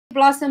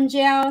blossom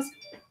gels,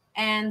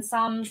 and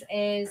some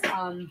is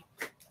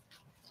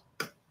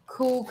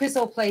cool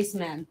crystal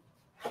placement.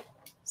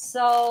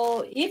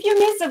 So if you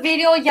missed the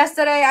video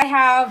yesterday, I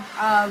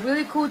have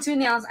really cool 2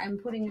 nails. I'm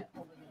putting it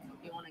over there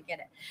if you want to get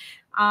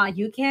it.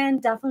 You can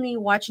definitely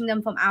watching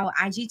them from our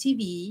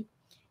IGTV.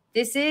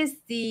 This is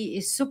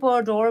the super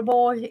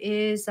adorable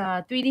is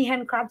 3D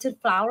handcrafted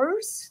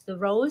flowers, the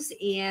rose,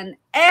 and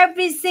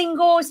every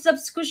single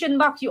subscription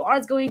box you are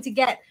going to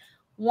get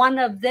one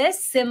of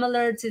this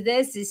similar to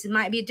this. This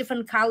might be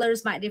different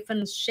colors, might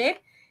different shape.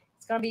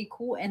 It's gonna be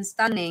cool and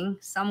stunning.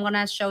 So I'm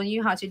gonna show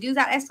you how to do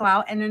that as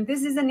well. And then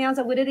this is the nails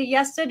that we did it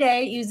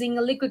yesterday using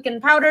liquid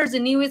and powders, the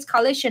newest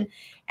collection,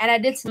 and I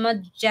did some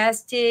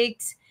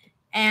majestics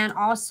and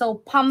also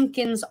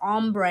pumpkins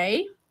ombre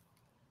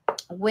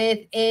with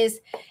is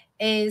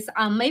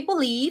maple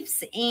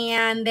leaves,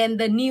 and then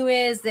the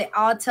newest the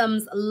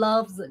autumn's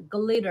loves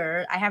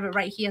glitter. I have it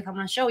right here, so I'm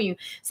going to show you.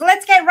 So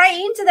let's get right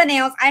into the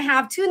nails. I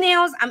have 2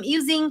 nails I'm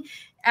using.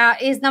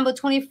 Is number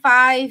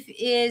 25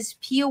 is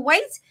peel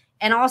white,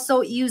 and also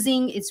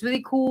using, it's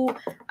really cool,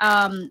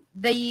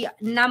 the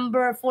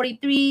number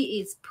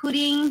 43 is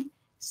pudding,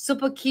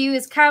 super cute.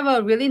 It's kind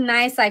of a really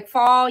nice like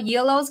fall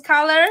yellows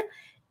color,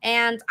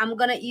 and I'm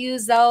gonna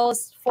use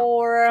those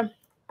for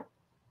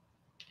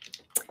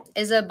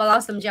is a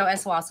blossom gel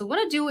as well. So we're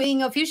gonna do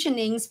a fusion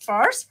inks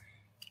first,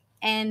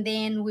 and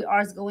then we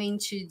are going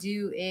to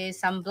do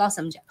some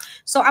blossom gel.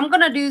 So I'm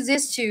gonna do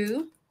this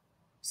too,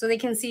 so they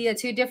can see the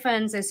 2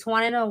 differences.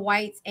 One in the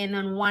white and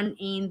then one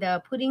in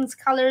the puddings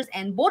colors,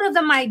 and both of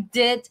them I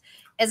did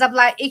is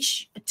apply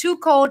each 2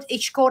 coat.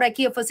 Each coat I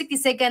keep for 60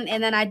 seconds,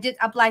 and then I did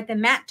apply the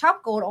matte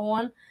top coat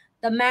on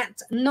the matte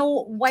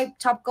no white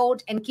top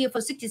coat and keep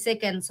for 60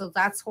 seconds. So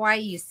that's why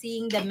you're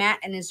seeing the matte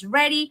and it's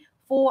ready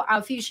for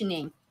our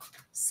fusioning.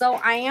 So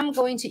I am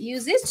going to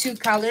use these 2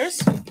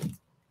 colors,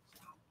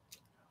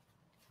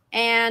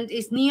 and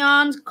it's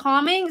Neon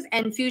Calming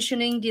and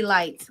Fusioning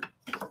Delight.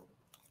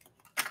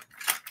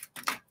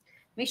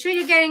 Make sure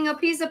you're getting a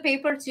piece of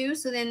paper too,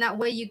 so then that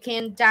way you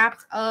can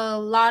adapt a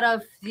lot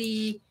of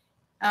the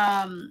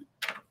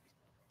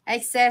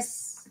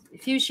excess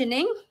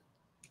fusioning.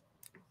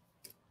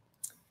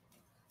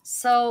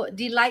 So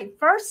Delight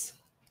first.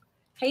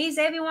 Hey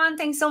everyone,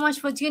 thanks so much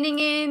for tuning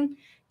in.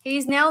 Hey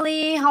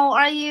Nelly, how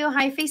are you?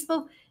 Hi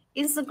Facebook,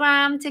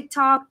 Instagram,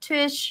 TikTok,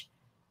 Twitch.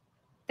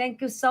 Thank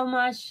you so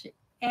much.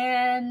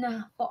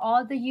 And for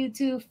all the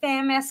YouTube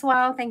fam as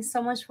well, thanks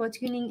so much for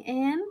tuning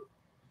in.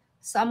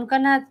 So I'm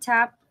gonna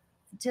tap,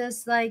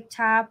 just like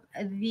tap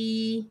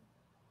the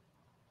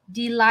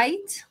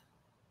Delight.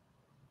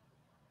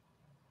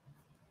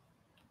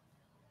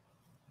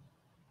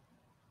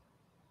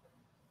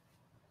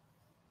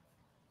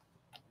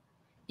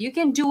 You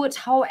can do it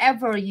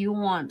however you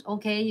want,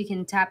 okay? You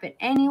can tap it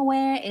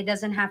anywhere. It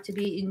doesn't have to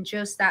be in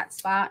just that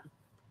spot.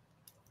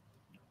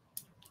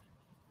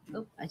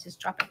 Oh, I just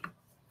dropped it.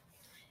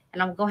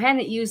 And I'll go ahead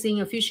and using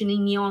a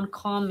Fusioning Neon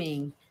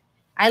Calming.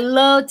 I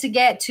love to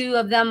get 2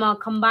 of them a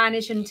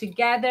combination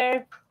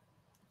together.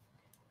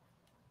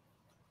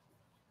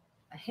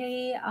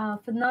 Hey,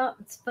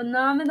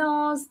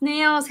 phenomenal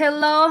nails.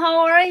 Hello,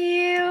 how are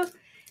you?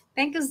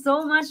 Thank you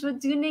so much for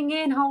tuning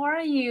in. How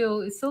are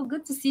you? It's so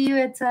good to see you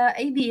at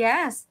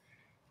ABS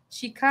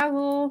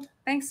Chicago.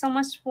 Thanks so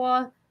much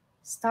for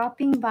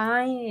stopping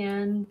by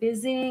and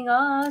visiting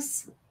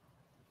us.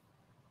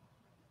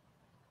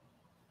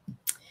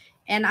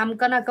 And I'm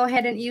gonna go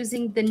ahead and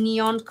using the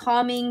Neon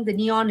Calming. The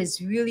neon is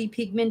really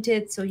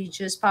pigmented, so you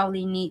just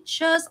probably need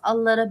just a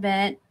little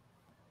bit.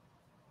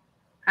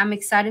 I'm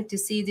excited to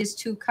see these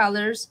 2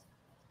 colors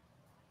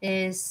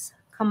is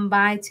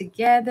combined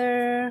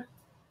together.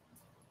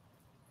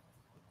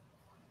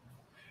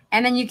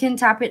 And then you can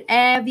tap it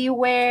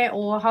everywhere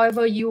or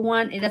however you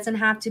want. It doesn't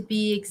have to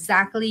be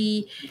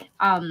exactly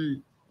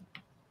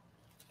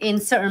in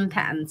certain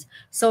patterns.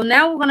 So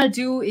now what we're gonna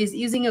do is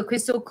using a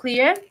crystal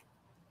clear.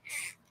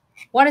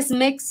 What is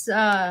makes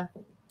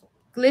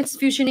Glitz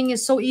fusioning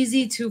is so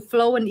easy to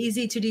flow and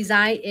easy to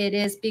design. It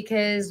is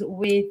because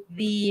with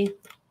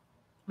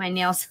my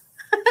nails,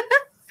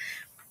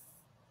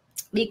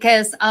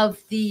 because of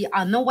the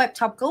no wet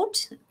top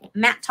coat,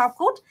 matte top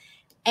coat,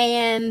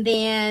 and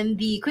then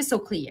the crystal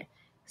clear.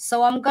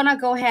 So I'm gonna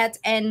go ahead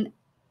and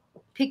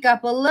pick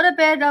up a little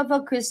bit of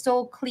a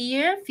crystal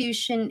clear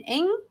fusion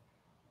ink,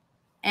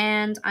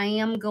 and I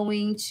am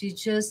going to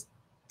just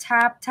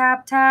tap,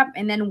 tap, tap,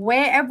 and then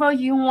wherever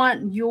you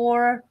want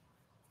your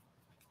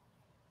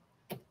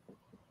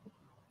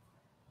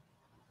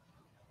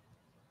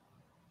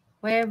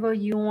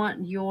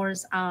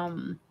yours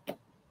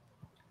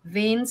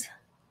veins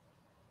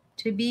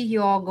to be,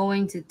 you're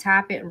going to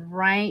tap it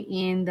right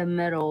in the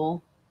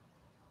middle,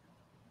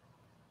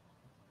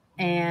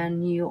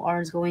 and you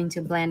are going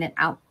to blend it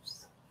out.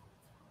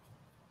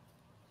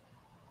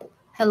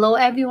 Hello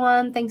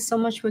everyone, thanks so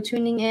much for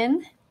tuning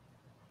in.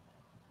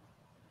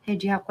 Hey,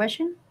 do you have a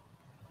question?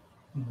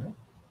 No,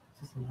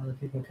 just some other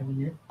people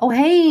coming in. Oh,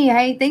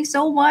 hey, thanks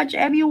so much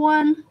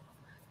everyone.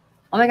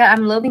 Oh my god,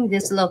 I'm loving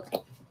this look.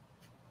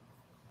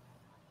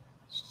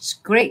 It's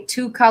great.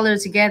 Two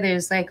colors together.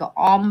 It's like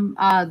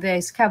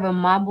there's kind of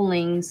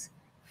marblings.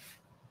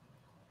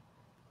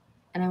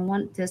 And I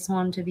want this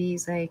one to be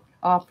like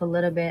off a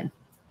little bit.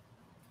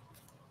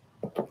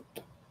 Oh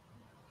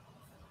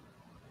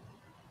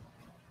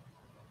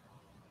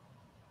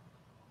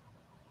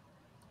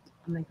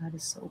my God,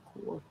 it's so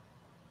cool.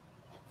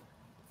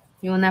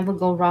 You'll never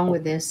go wrong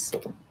with this.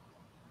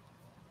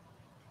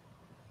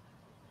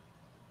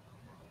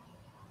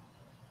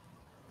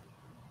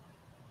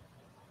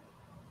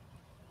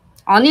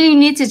 All you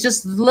need is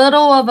just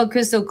little of a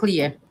crystal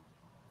clear.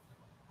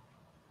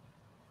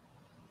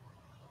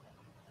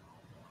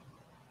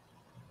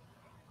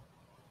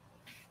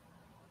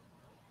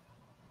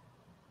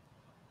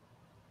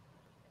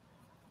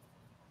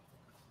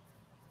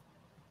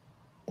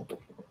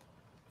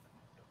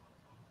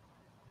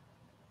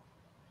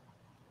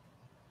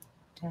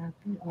 Tap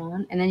it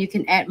on, and then you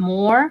can add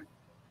more.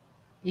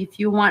 If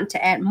you want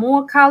to add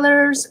more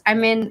colors,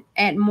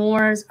 add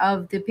more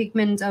of the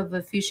pigment of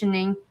the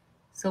fusioning.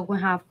 So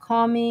we have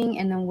calming,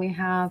 and then we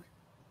have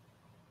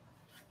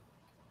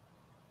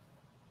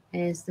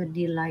is the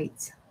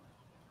delight.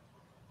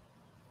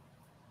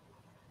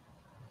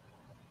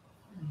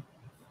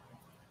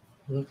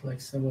 Look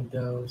like some of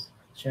those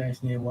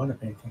Chinese water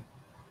painting.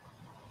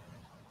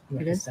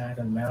 Like the side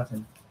of the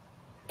mountain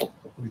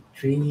with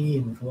tree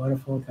and with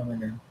waterfall coming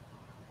down.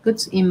 Good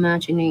to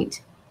imagine.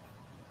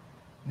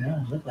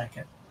 Yeah, look like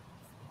it.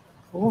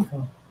 Cool.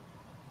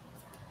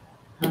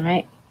 All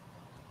right.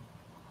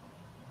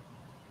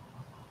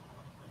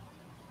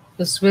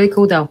 It's really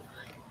cool though.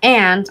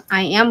 And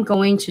I am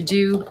going to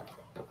do,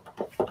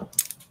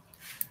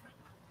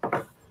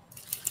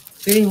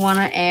 really want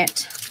to add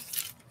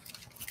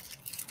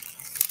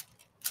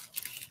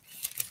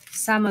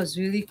some is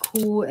really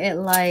cool at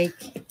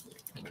like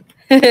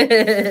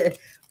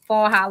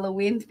fall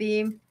Halloween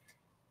theme.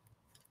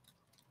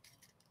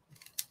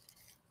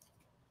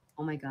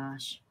 Oh my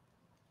gosh.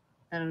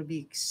 That would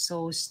be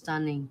so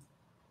stunning.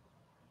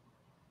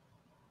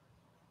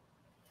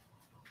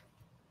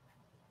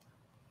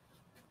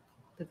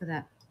 Look at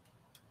that.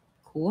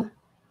 Cool.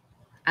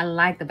 I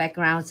like the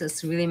backgrounds.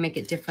 Just really make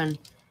it different.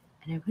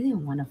 And I really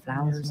want a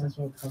flower. Yeah, as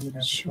well cover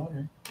that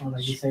corner. Or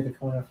like you say, the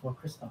corner for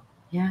crystal.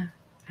 Yeah.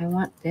 I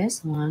want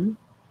this one.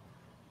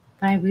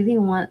 But I really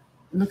want,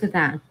 look at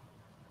that.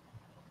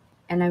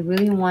 And I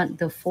really want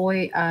the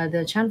foil,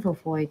 the chamfer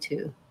foil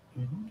too.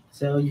 Mm-hmm.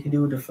 So you can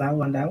do the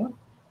flower on that one?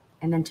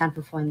 And then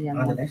chamfer foil on the other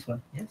one. On the next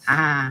one, yes.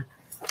 Ah,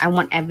 I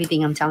want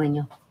everything, I'm telling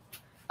you.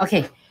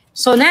 Okay.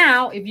 So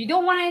now, if you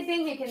don't want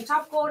anything, you can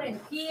top coat it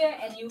here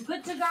and you're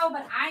good to go.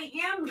 But I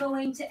am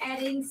going to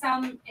add in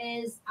some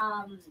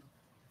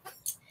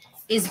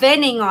is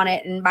veining on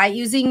it. And by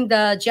using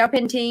the gel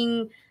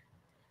painting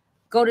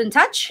Golden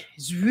Touch,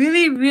 it's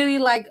really, really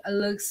like it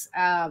looks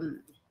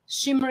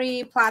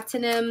shimmery,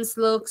 platinums,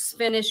 looks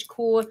finished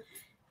cool.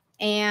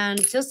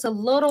 And just a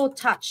little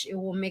touch, it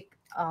will make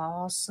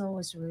also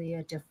is really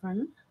a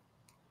different.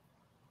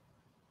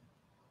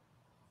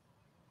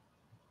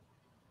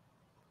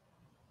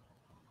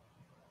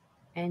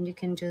 And you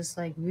can just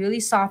like really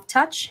soft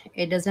touch.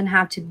 It doesn't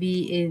have to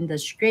be in the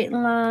straight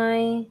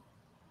line.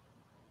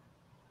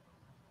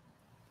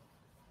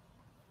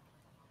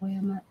 Where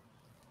am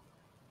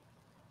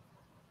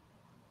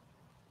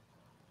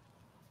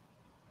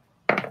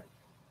I?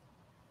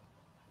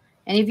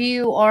 And if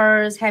you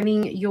are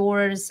having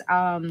yours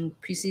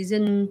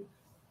precision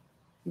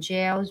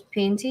gel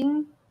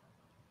painting,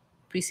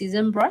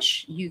 precision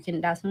brush, you can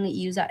definitely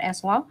use that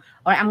as well.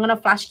 All right, I'm gonna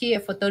flash here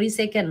for 30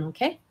 seconds,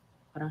 okay?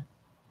 Hold on.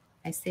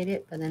 I said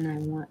it, but then I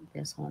want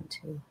this one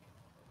too.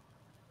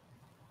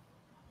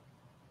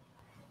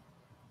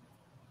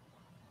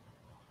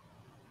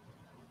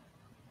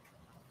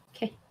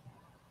 Okay,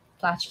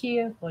 flash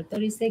here for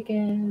 30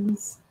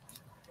 seconds.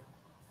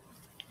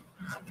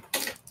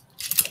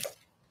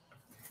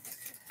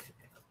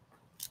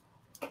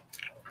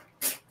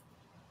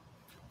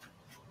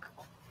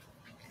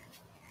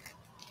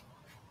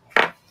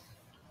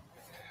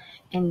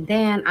 And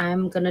then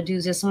I'm gonna do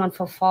this one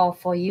for fall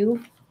for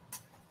you.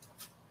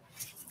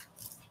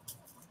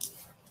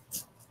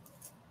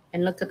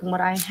 And look at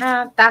what I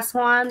have. That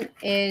one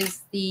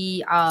is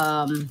the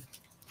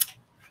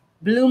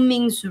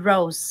Blooming's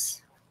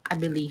Rose, I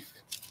believe.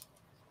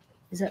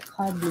 Is it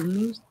called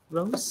Blooming's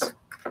Rose?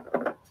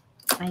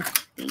 I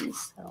think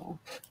so.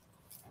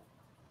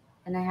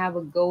 And I have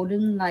a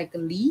golden like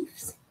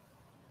leaves.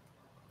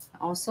 I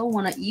also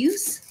want to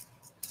use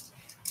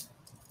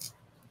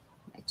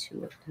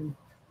two of them.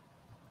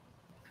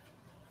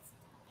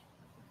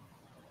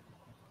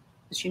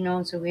 But you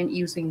know, so we're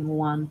using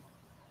one.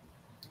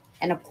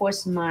 And of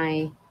course,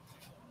 my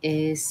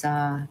is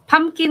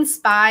pumpkin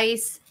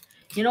spice.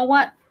 You know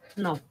what?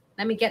 No,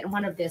 let me get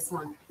one of this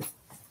one.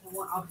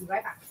 I'll be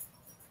right back.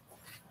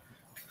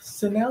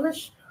 So now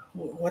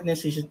what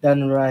Nancy has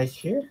done right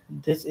here.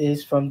 This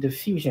is from the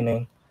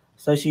fusioning.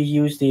 So she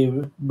used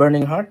the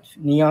Burning Heart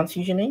neon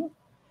fusioning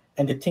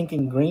and the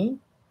Tinking Green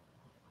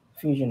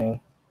fusioning.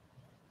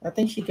 I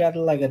think she got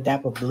like a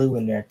dapper blue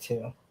in there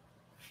too.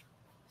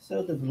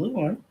 So the blue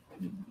one,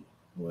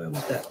 where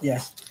was that?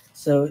 Yes.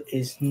 So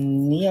it's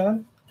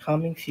neon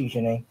calming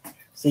fusioning.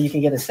 So you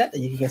can get a set, or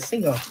you can get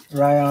single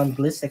right on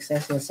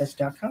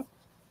blitzsuccesssuch.com.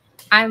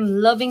 I'm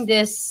loving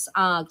this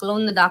glow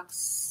in the dark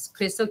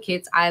crystal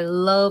kits. I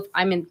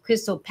mean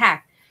crystal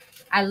pack.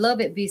 I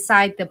love it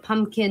beside the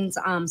pumpkins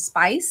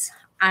spice.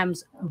 I'm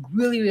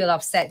really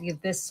upset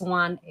if this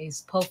one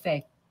is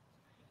perfect.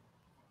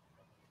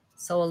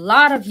 So a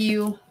lot of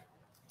you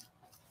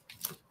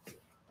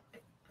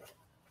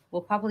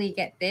will probably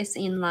get this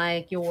in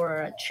like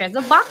your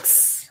treasure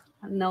box.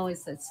 No,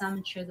 it's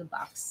some treasure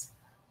box.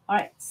 All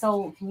right,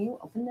 so can you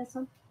open this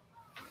one?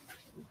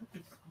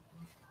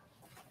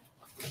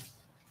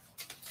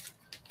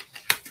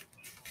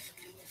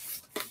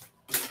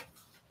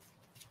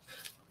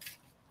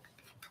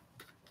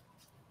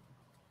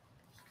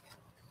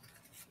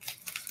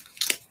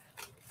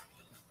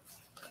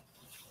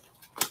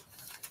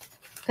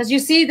 Because you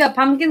see the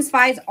pumpkin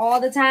spice all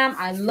the time.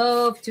 I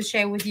love to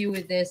share with you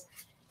with this.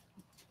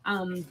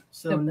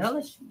 So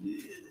Nellish,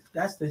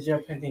 that's the gel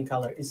painting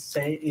color. It's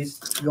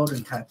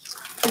golden touch.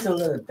 It's a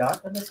little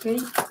dark on the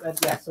screen, but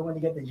yeah. So when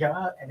you get the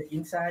jar and the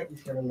inside,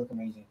 it's gonna look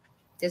amazing.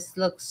 This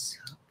looks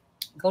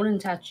golden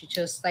touch.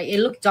 Just like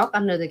it looked dark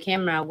under the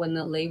camera when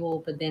the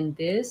label, but then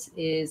this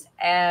is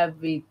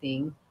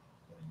everything.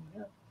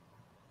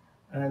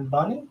 And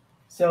Bonnie.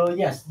 So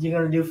yes, you're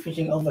gonna do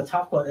fishing over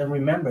top coat, and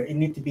remember, it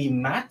needs to be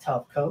matte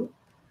top coat,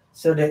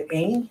 so the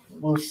ink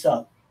will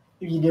suck.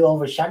 If you do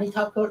over shiny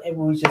top coat, it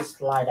will just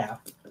slide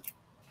out.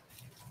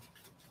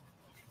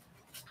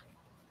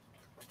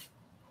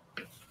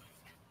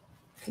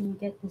 Can you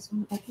get this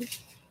one open?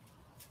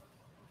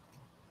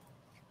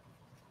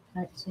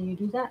 All right, so you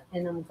do that,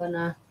 and I'm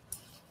gonna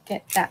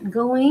get that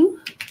going.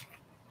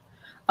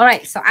 All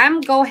right, so I'm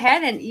go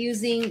ahead and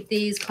using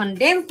these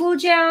condensed glue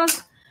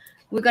gels.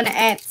 We're gonna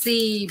add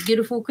the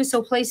beautiful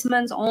crystal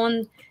placements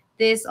on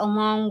this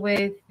along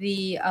with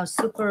the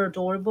super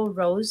adorable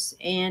rose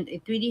and a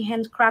 3D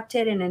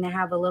handcrafted, and then I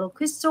have a little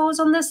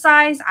crystals on the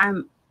sides.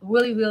 I'm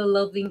really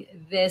loving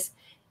this.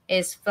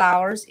 Is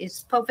flowers.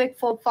 It's perfect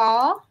for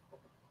fall.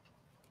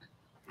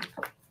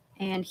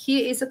 And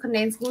here is a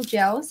condensed glue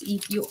gels.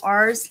 If you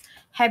are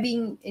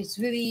having it's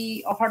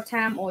really a hard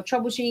time or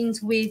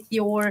troubleshooting with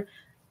your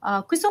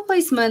crystal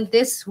placement,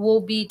 this will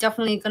be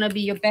definitely gonna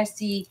be your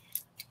bestie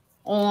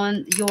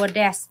on your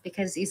desk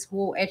because it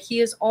will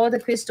adheres all the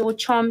crystal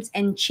charms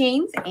and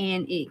chains,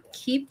 and it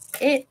keeps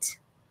it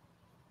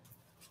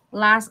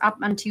last up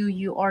until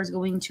you are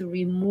going to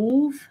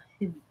remove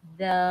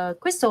the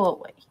crystal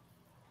away.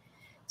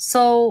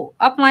 So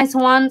uplight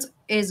one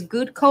is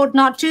good coat,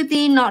 not too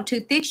thin, not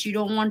too thick. You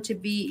don't want to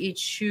be it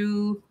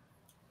too.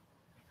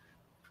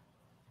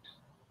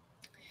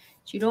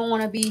 You don't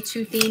want to be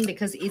too thin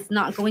because it's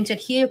not going to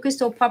adhere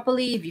crystal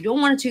properly. If you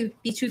don't want it to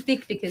be too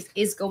thick because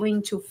it's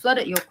going to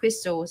flood your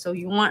crystal. So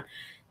you want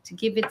to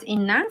give it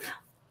enough.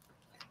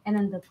 And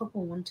then the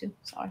purple one too.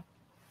 Sorry.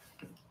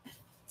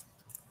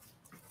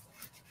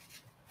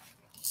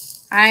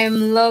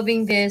 I'm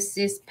loving this.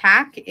 This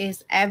pack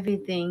is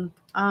everything.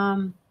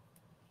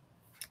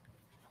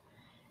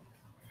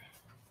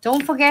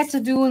 Don't forget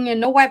to do your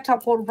no wipe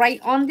top coat right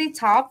on the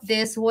top.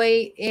 This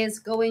way it's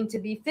going to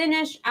be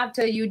finished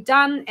after you're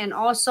done. And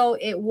also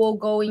it will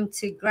going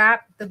to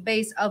grab the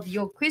base of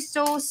your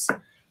crystals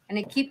and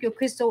it keep your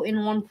crystal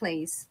in one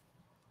place.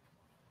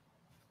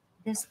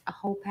 This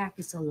whole pack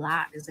is a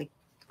lot. It's like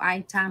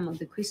 5 times of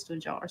the crystal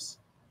jars.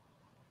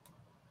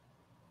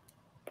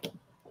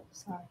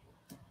 Sorry.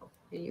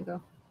 Here you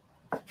go.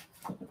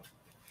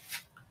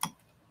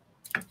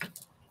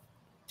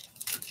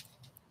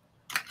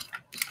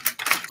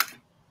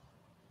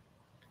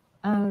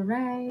 All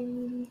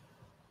right.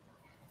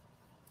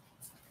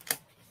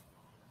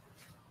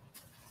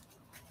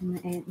 I'm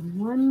gonna add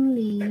one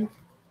leaf.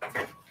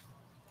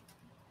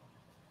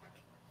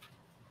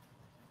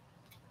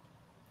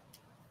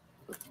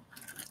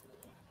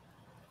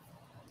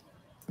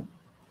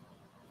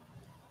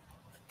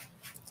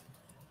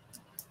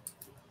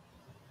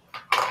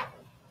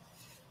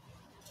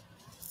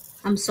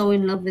 I'm so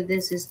in love with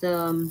this. Is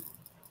the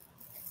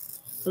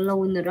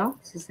glow in the dark.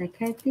 It's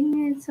like I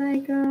think it's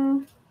like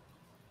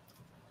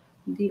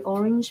the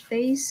orange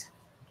base.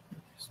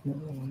 Smaller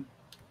one.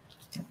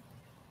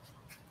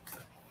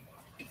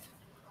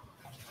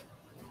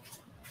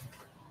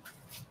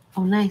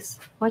 Oh, nice.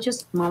 Why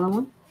just smaller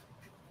one?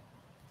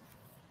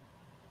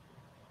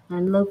 I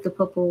love the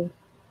purple.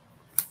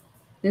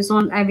 This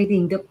one,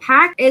 everything. The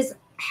pack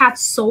had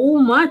so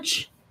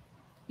much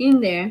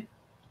in there.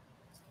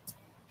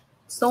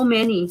 So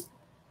many.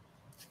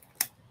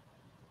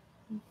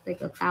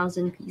 Like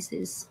 1,000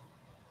 pieces.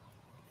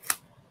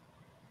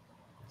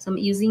 So I'm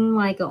using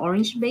like an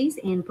orange base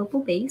and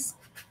purple base.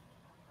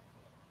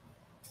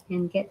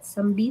 And get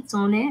some beads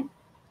on it.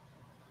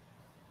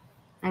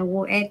 I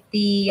will add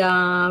the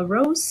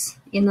rose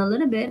in a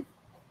little bit.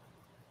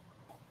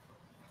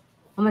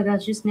 Oh my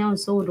gosh, this now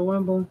is so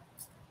adorable.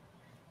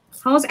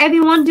 How's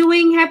everyone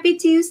doing? Happy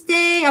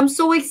Tuesday. I'm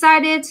so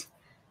excited.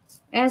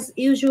 As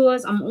usual,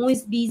 I'm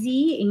always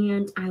busy,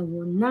 and I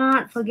will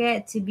not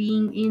forget to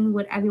being in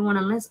with everyone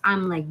unless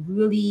I'm like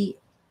really,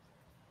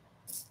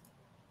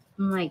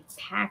 I'm like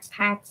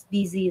packed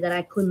busy that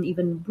I couldn't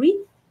even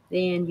breathe.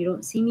 Then you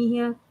don't see me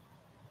here.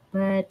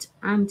 But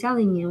I'm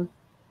telling you,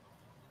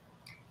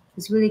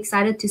 it's really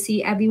excited to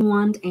see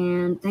everyone,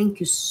 and thank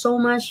you so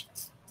much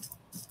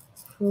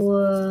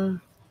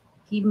for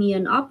giving me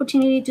an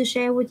opportunity to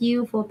share with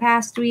you for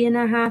past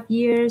 3.5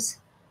 years.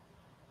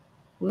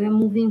 We're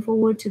moving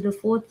forward to the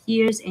 4th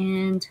years,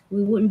 and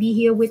we wouldn't be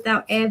here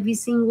without every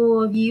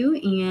single of you.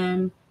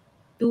 And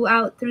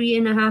throughout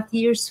 3.5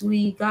 years,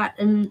 we got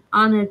an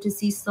honor to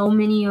see so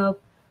many of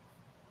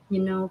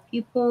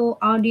people,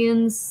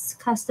 audience,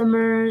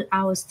 customer,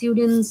 our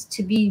students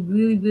to be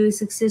really, really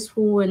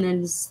successful, and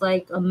then it's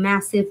like a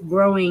massive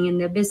growing in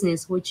their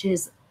business, which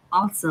is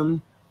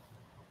awesome.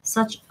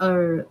 Such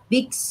a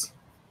big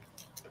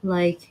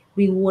like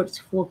reward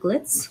for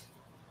Glitz,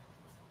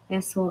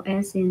 as well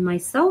as in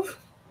myself.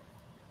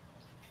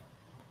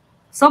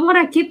 So I'm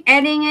gonna keep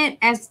adding it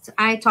as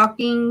I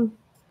talking.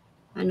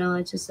 I know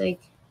it's just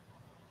like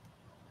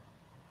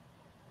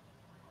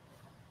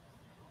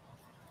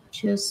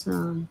a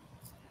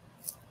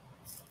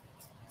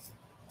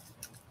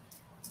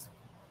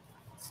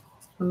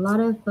lot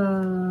of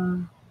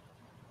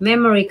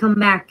memory come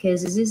back,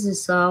 because this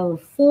is our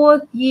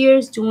 4th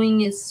years doing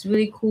this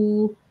really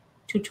cool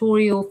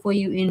tutorial for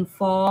you in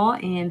fall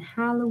and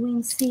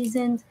Halloween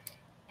seasons.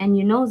 And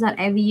you know that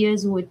every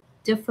year's with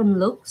different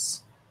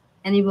looks.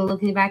 And if we're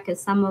looking back at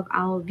some of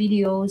our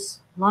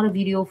videos, a lot of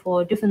video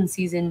for different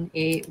season,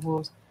 it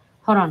was,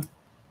 hold on,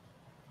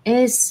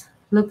 it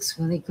looks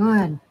really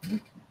good.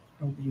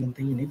 Oh, you don't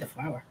think you need the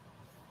flower?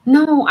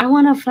 No, I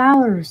want the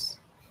flowers.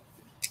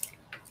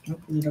 I'll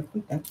pull it up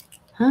quick then.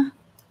 Huh?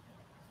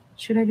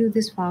 Should I do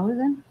this flower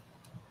then?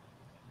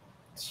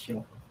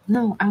 Sure.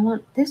 No, I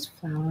want this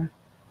flower.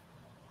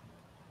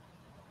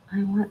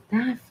 I want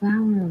that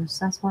flowers.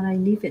 That's what I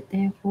leave it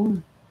there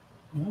for.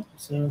 Well,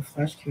 so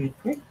flash cue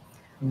quick.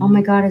 Oh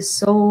my god, it's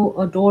so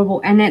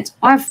adorable. And it's,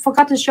 oh, I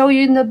forgot to show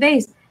you in the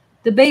base.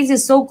 The base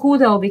is so cool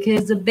though,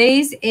 because the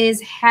base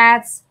is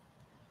hats,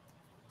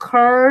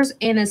 curves,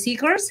 and a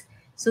seekers.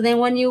 So then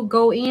when you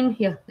go in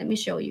here, let me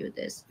show you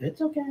this.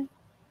 It's okay.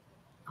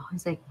 Oh,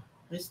 it's like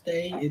This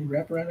day it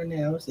wrap around the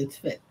nails. It's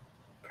fit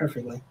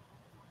perfectly.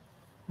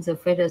 he's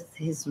afraid that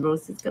his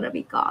rose is gonna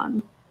be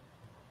gone.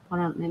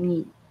 Hold on, let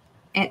me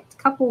add a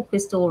couple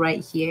crystal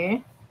right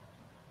here.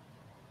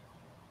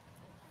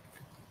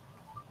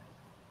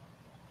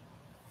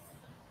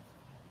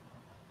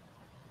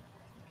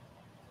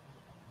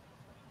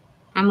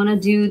 I'm gonna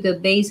do the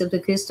base of the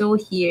crystal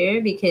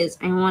here because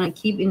I want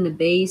to keep in the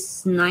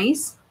base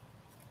nice,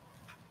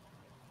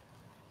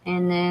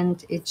 and then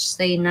it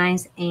stay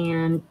nice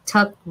and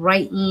tuck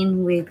right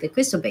in with the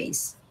crystal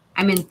base.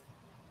 I mean,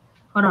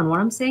 hold on, what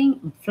I'm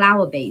saying,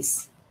 flower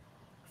base.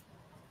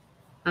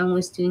 I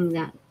was doing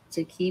that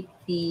to keep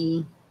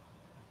the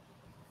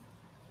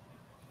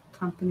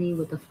company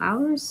with the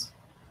flowers.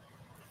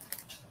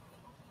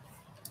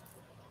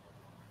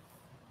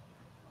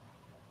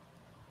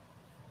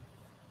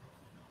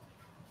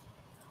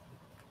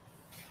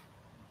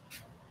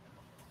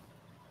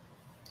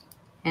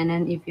 And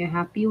then if you're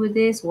happy with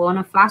this, we're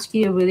gonna flash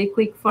clear really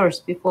quick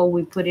first before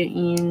we put it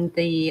in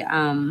the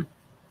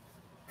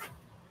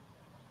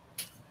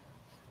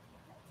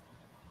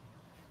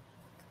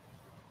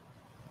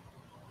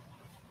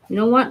you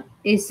know what?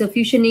 It's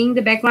fusioning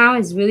the background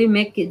is really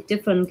make it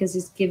different because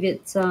it's give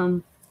it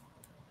a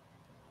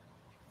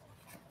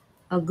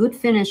good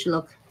finish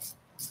look.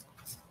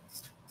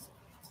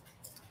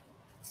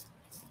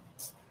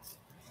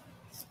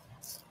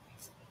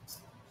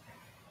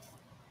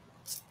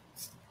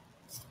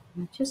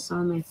 I just saw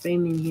my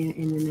frame in here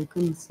and then I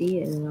couldn't see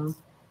it at all.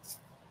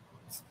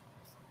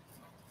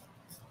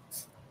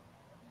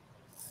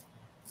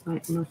 All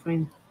right, no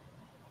frame.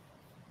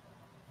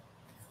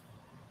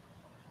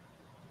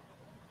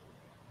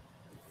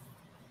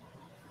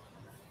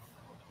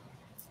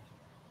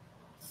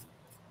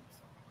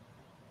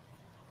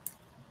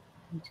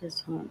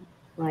 Just one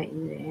right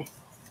there.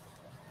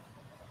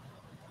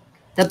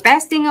 The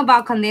best thing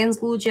about condensed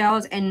glue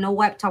gels and no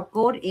wipe top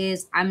coat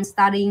is I'm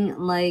starting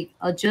like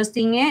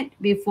adjusting it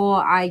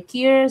before I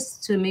cures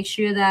to make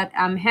sure that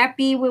I'm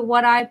happy with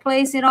what I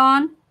place it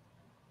on.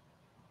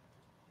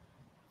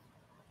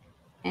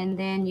 And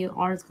then you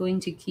are going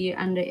to cure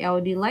under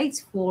LED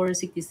lights for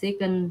 60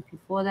 seconds.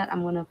 Before that,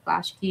 I'm going to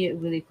flash cure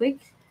really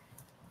quick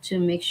to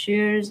make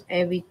sure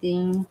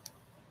everything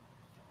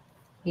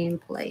in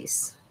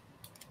place.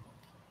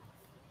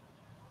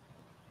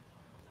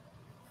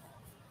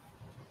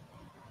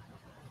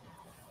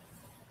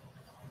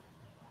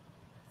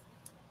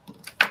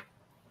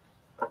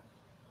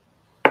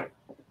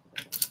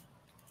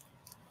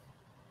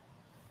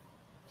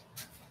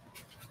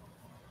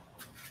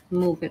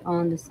 Move it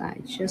on the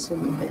side just a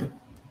little bit.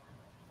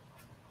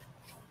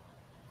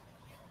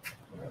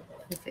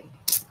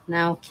 Perfect.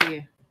 Now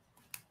cure.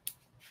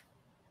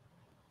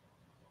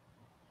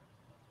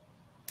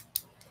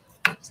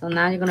 So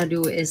now you're gonna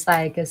do is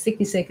like a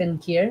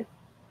 60-second cure.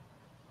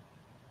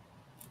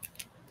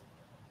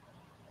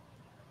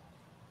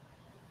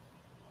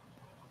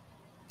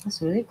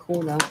 That's really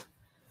cool though.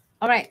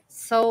 All right,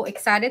 so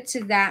excited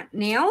to that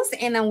nails,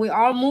 and then we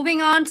are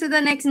moving on to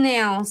the next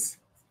nails.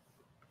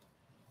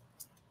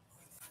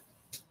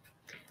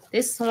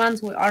 This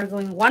ones we are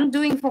going one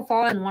doing for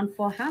fall and one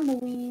for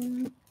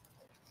Halloween.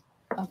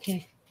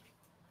 Okay.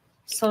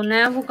 So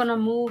now we're gonna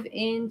move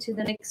into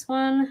the next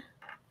one.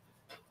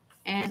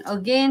 And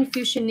again,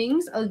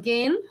 fusionings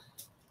again.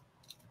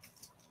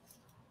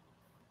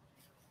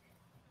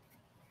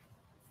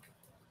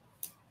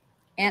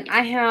 And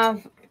I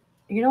have,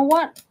 you know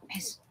what?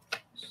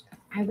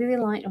 I really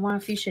like one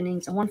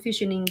fusionings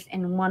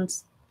and one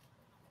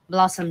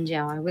blossom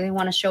gel. I really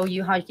want to show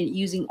you how you can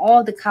using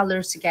all the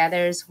colors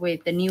together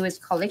with the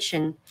newest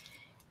collection.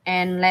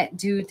 And let's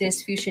do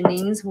this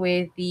fusionings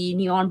with the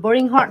neon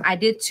burning heart. I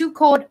did 2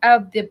 coat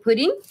of the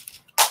pudding.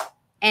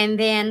 And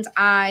then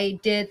I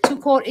did 2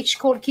 coat, each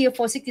coat cure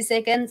for 60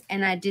 seconds.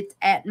 And I did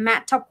add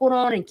matte top coat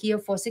on and cure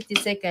for 60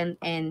 seconds.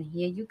 And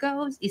here you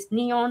go. It's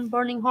neon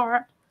burning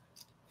heart.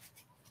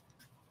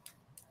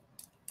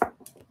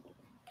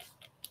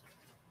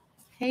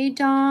 Hey,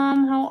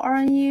 Dom, how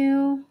are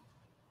you?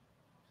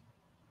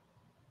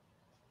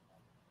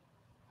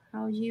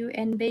 How you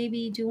and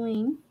baby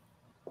doing?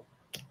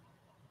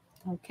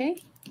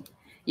 Okay.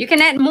 You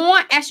can add more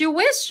as you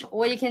wish,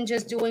 or you can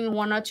just doing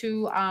 1 or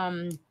 2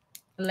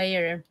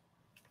 layer.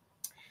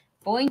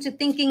 Going to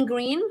thinking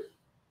green.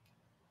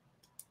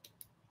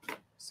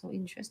 So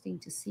interesting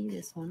to see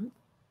this one.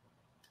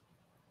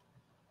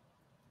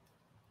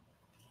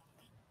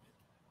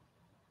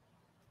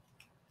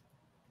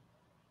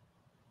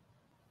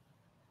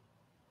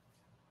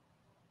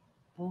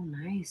 Oh,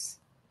 nice.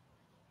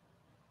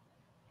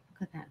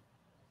 Look at that.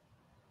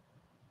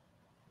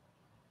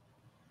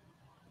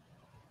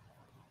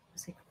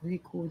 It's like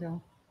really cool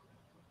though.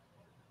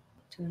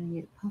 Turning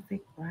it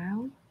perfect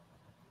brown.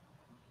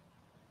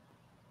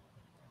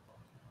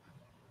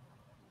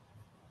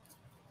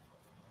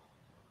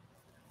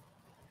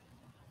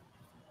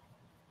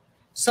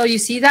 So you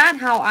see that?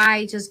 How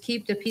I just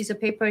keep the piece of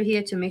paper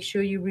here to make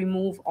sure you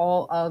remove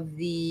all of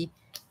the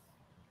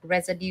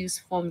residues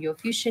from your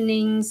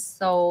fusionings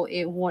so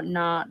it would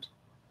not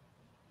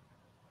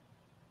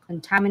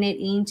contaminate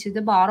into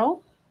the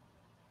bottle.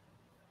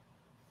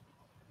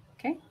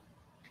 Okay.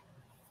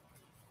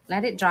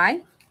 Let it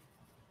dry.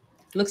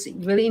 Looks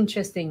really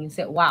interesting. You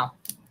said, wow.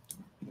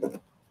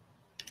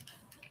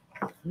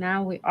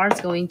 Now we are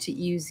going to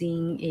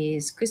using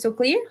is crystal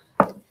clear.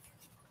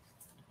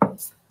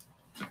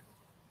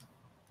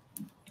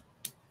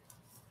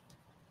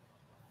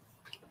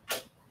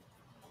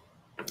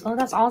 Oh,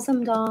 that's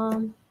awesome,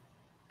 Dom.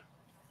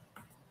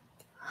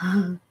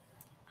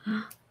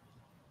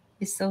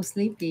 It's so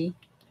sleepy.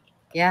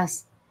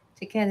 Yes.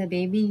 Take care of the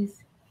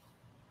babies.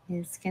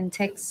 It can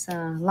take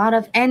a lot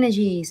of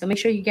energy. So make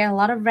sure you get a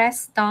lot of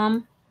rest,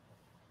 Dom.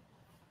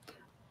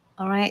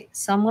 All right.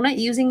 So I'm gonna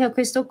using a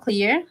crystal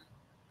clear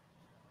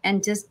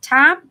and just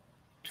tap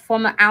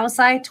from the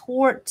outside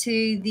toward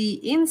to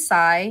the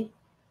inside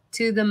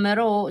to the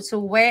middle. So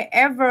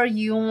wherever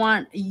you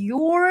want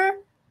your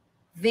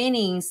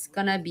veining's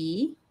gonna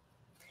be,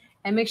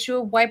 and make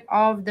sure wipe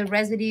off the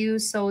residue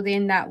so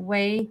then that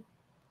way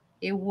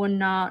it will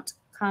not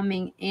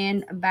coming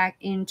in back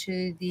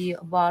into the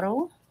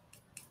bottle.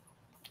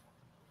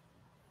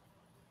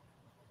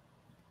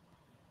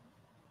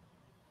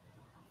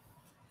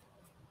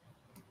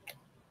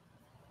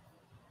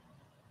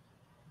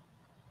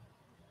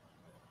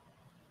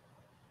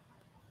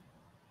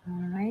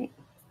 All right.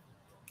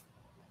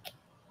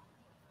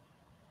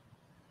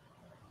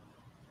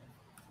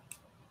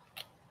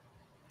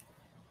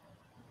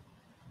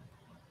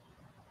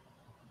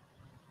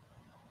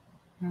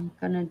 I'm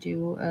gonna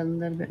do a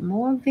little bit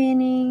more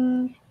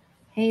veining.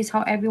 Hey,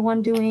 how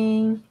everyone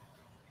doing?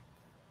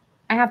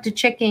 I have to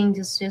check in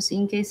just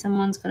in case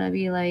someone's gonna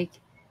be like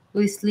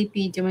really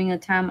sleepy during the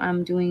time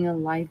I'm doing a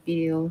live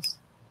videos.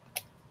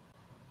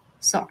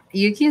 So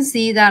you can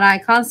see that I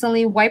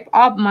constantly wipe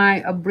up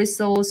my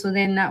bristle so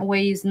then that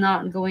way it's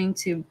not going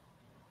to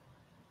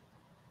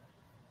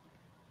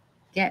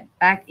get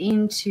back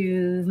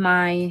into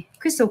my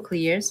crystal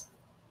clears.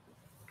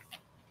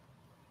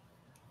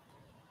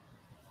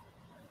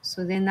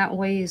 So then that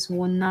way it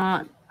will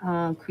not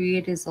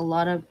create a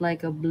lot of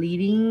like a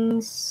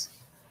bleeding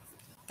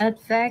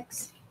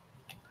effects.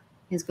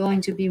 It's going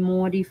to be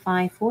more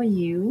defined for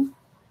you.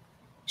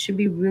 Should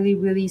be really,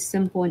 really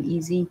simple and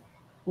easy.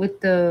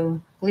 With the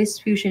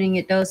Glitz fusioning,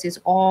 it does is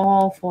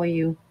all for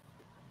you.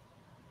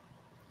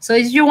 So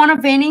if you want a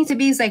veining to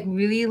be like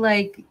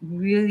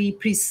really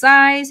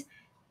precise,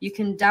 you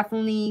can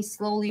definitely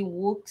slowly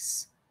work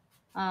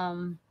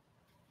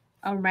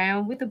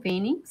around with the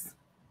veinings.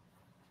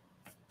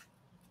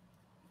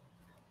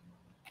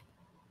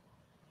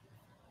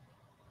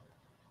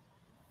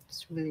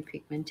 It's really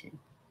pigmented.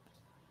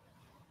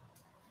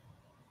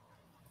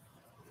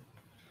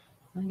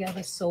 Oh my God,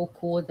 that's so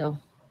cool though.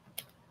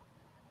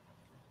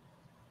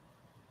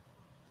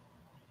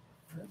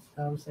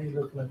 Tom say it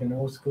looked like an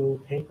old school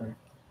paper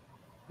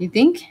You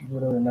think?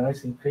 with a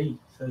nice and crease.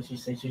 So she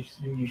said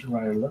you should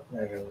write a look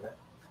like that.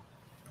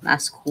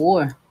 That's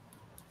cool.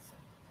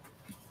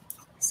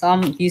 So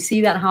you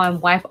see that how I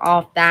wipe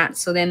off that,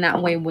 so then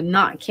that way we're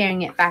not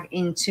carrying it back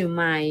into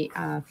my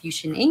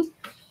Fusion ink.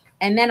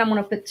 And then I'm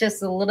gonna put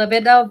just a little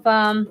bit of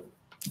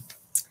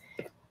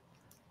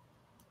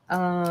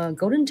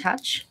Golden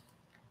Touch.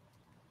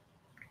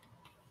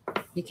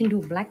 You can do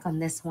black on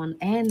this one,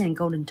 and then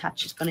Golden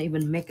Touch is gonna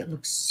even make it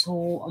look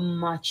so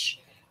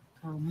much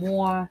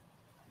more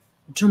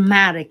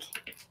dramatic.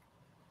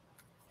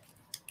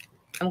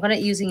 I'm gonna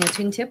using a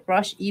twin tip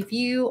brush. If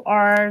you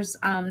are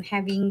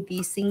having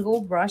the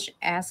single brush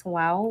as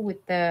well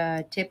with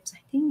the tips, I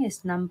think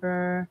it's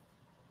number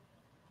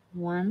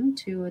 1,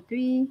 2, or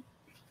 3.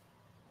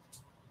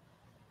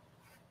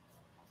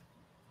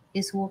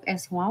 Is work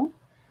as well.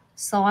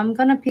 So I'm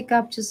gonna pick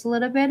up just a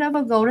little bit of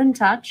a Golden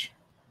Touch,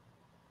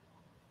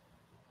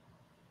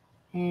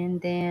 and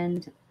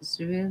then it's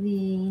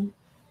really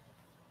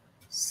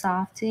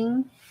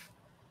softening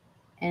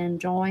and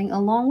drawing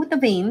along with the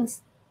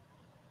veins.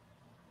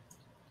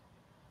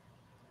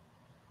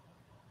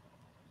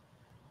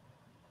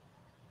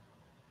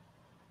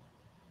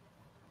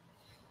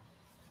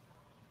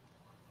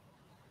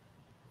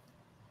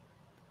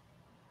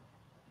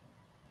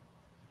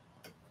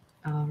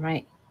 All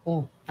right.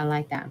 Oh, I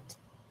like that.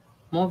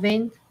 More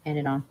vein, add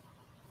it on.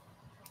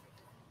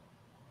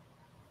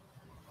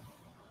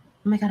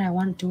 Oh my God, I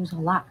want to do a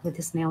lot with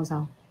this nails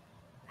though.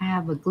 I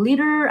have a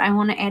glitter. I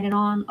want to add it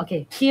on.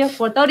 Okay, here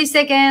for 30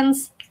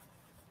 seconds.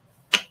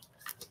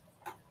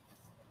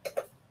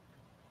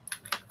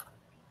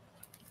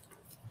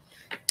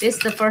 This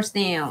is the first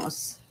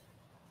nails.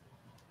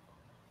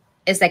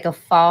 It's like a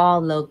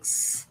fall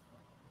looks.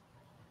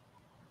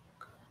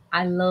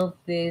 I love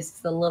this.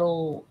 The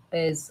little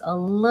is a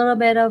little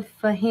bit of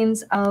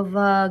hints of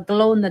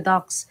glow in the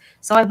darks.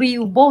 So I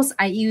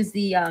use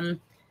the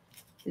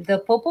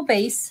purple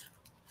base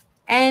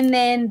and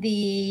then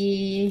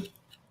the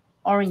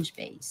orange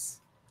base.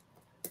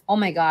 Oh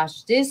my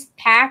gosh, this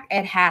pack,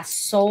 it has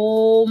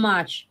so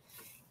much.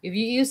 If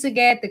you used to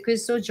get the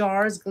crystal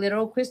jars,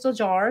 glitter crystal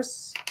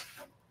jars,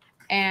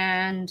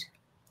 and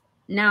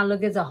now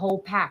look at the whole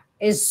pack.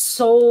 It's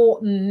so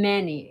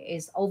many.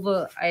 It's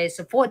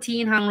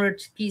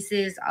 1,400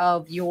 pieces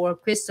of your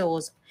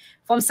crystals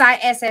from size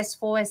SS4,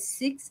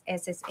 SS6,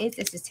 SS8,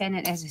 SS10,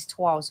 and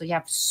SS12. So you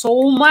have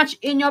so much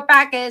in your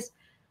package.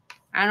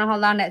 I don't know how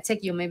long that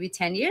take you, maybe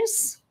 10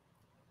 years.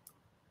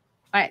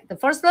 All right, the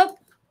first look.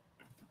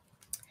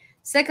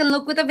 Second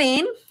look with a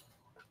vein.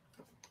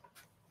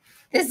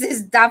 This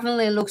is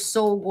definitely looks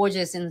so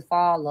gorgeous in the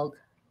fall look.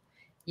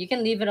 You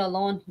can leave it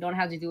alone. You don't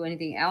have to do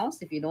anything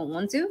else if you don't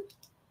want to.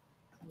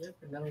 Yep,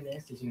 and now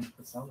nasty, you can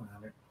put some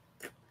on it.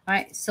 All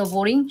right, so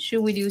voting,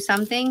 should we do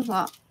something?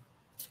 Well,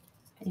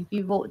 if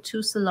you vote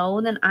too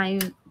slow, then I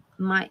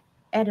might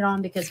add it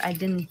on because I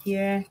didn't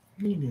hear.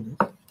 You did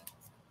it.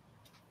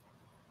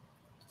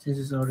 This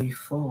is already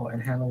fall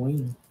and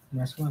Halloween.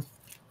 That's what.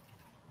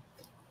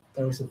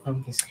 There was a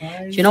pumpkin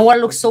spice. You know what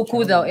looks so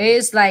cool though? It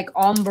is like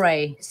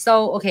ombre.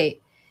 So,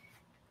 okay.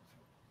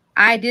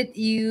 I did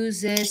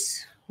use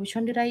this. Which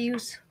one did I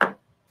use?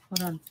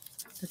 Hold on.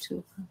 The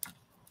two.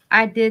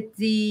 I did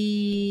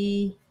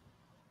the...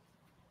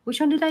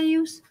 Which one did I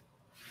use?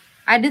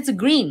 I did the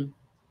green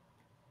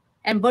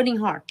and burning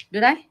heart.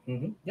 Did I?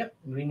 Mm-hmm. Yep,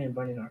 green and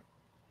burning heart.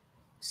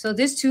 So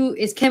this two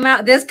came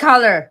out this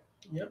color.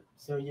 Yep.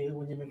 So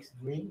when you mix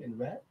green and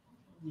red,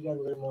 you got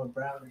a little more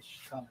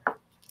brownish color.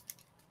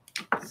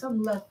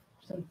 Some left,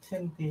 some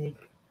tinted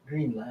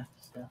green left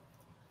stuff.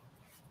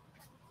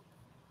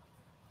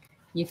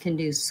 You can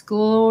do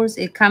schools.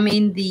 It come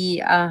in the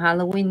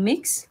Halloween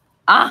mix.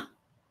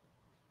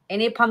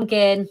 Any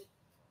pumpkin.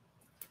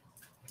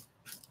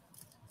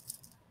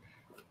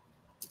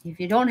 If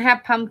you don't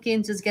have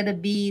pumpkins, just get the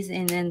bees,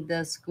 and then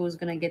the school's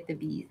gonna get the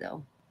bees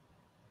though.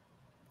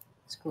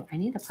 School, I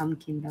need a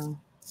pumpkin though.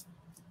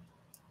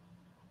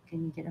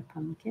 Can you get a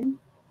pumpkin?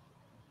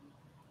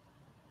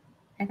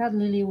 I thought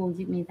Lily will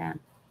give me that.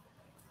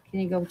 Can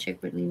you go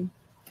check with Lily?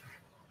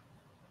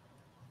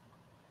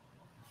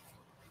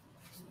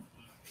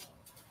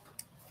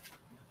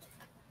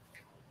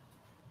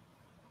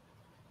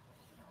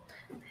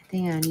 I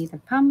think I need a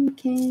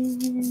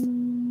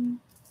pumpkin.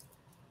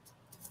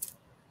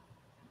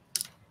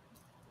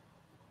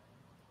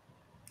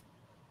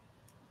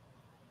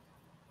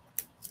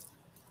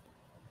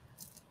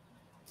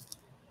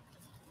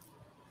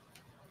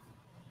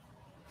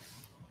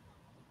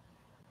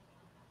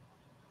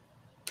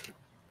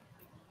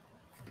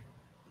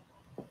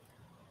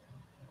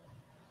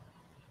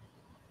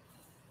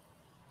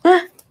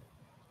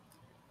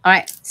 All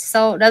right,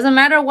 so doesn't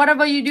matter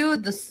whatever you do,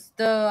 the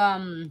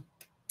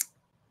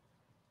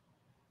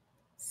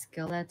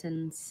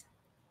skeletons.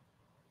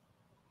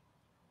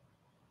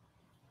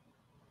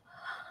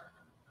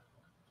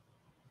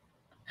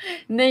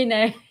 Nay,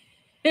 nay.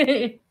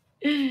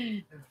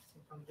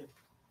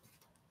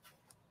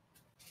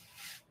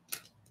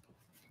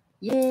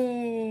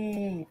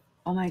 Yay!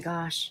 Oh my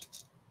gosh.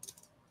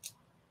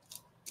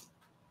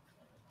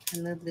 I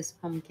love this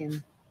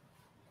pumpkin.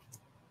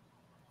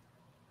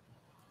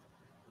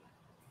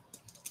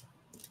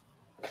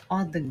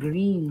 Oh, the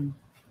green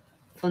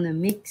from the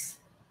mix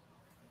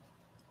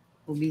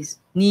will be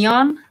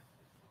neon.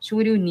 Should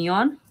we do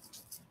neon?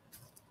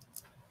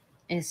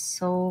 It's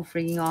so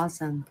freaking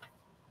awesome.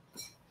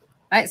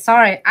 Right,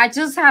 sorry, I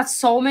just have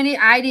so many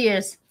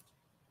ideas.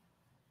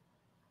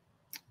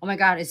 Oh my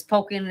god, it's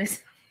poking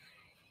this.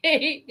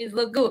 It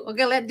look good.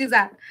 Okay, let's do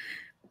that.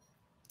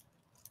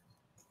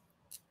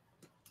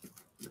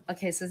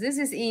 Okay, so this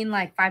is in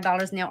like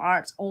 $5 nail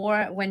arts,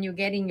 or when you're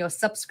getting your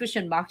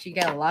subscription box, you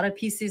get a lot of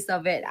pieces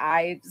of it.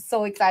 I'm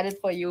so excited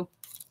for you.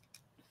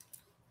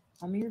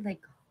 Or maybe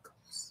like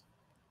ghost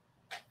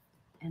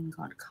and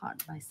got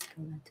caught by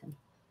skeleton.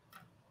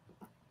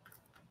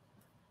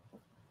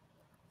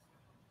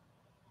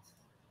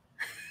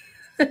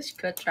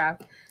 Good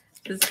trap.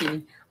 Just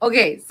kidding.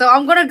 Okay, so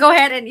I'm gonna go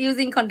ahead and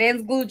using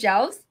condensed glue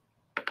gels.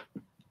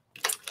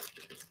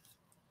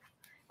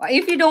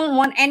 If you don't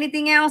want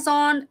anything else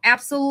on,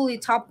 absolutely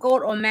top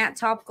coat or matte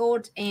top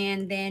coat,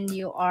 and then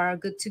you are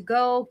good to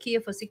go.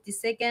 Here for 60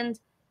 seconds.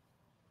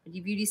 But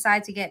if you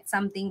decide to get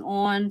something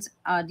on,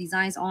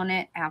 designs on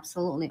it,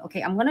 absolutely.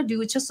 Okay, I'm gonna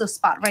do just a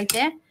spot right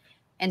there.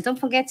 And don't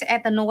forget to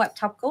add the no wipe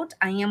top coat.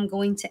 I am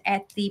going to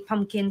add the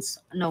pumpkins.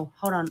 No,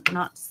 hold on,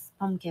 not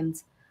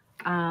pumpkins.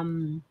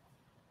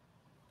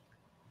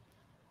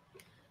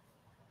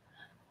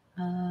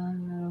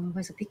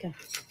 Where's the picker?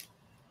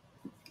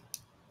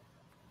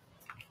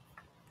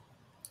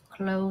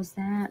 Close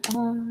that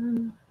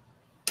on.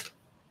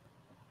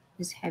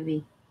 It's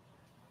heavy.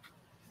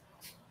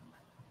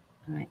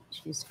 All right,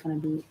 she's gonna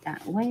be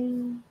that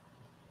way.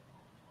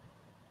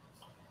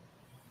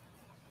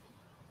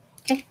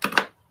 Okay.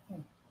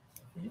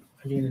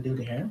 Are you gonna do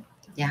the hair?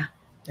 Yeah.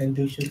 And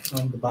do shoot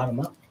from the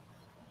bottom up?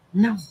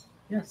 No.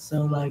 Yeah,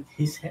 so like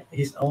his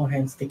own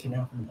hand sticking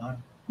out from the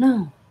bottom.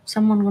 No,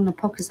 someone gonna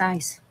poke his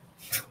eyes.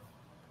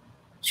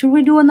 Should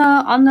we do on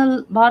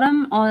the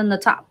bottom or on the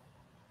top?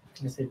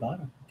 I say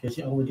bottom, because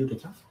you always do the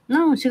top.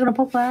 No, she's gonna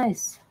poke her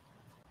eyes.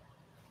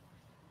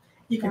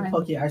 You can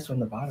poke your eyes from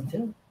the bottom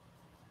too.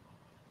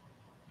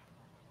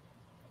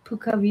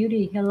 Puka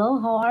Beauty, hello,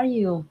 how are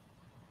you?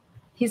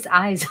 His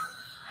eyes.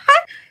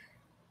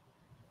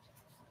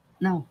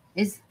 No,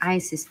 his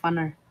eyes is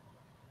funner.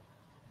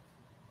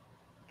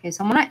 Okay,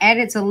 so I'm gonna add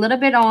it a little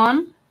bit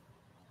on.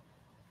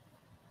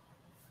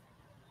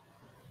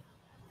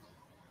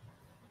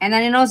 And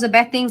then the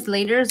bad things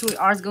later, so we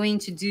are going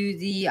to do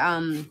the,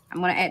 I'm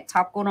gonna add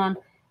top coat on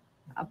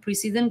a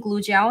precision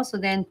glue gel. So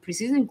then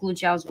precision glue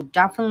gels will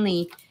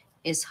definitely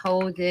is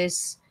hold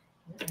this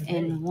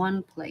in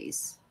one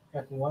place.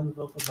 Got one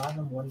go for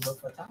bottom, one go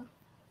for top.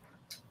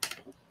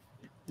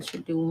 I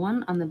should do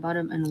one on the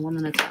bottom and one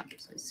on the top.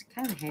 So it's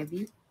kind of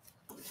heavy.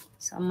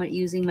 So I'm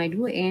using my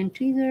glue and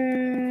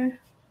tweezer.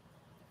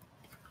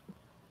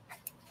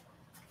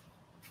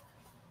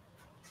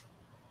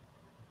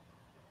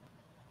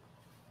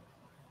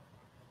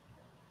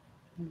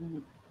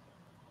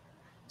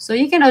 So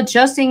you can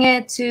adjusting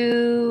it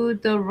to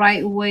the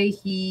right way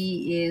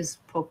he is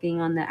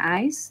poking on the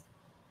eyes.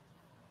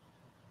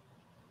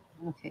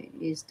 Okay,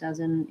 it's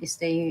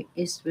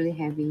really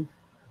heavy.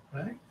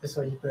 Right? That's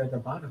why you put it at the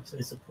bottom, so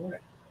it's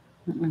supported.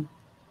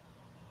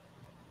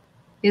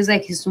 Feels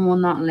like he will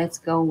not let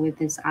go with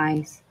his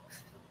eyes.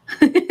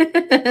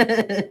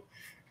 It's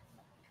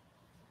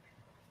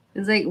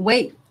like,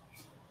 wait.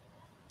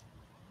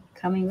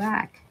 Coming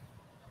back.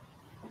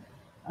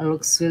 It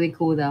looks really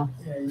cool though.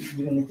 Yeah,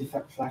 you're gonna need to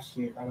flash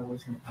here, otherwise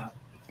it's gonna pop.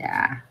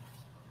 Yeah.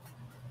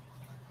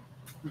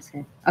 That's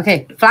it.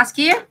 Okay, flask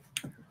here.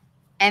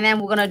 And then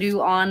we're gonna do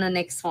on the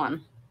next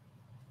one.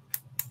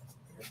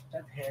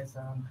 That has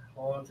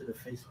all to the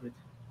face with.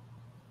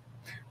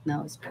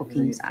 No, it's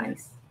poking his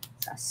eyes.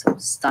 That's so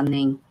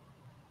stunning.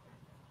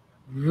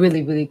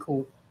 Really, really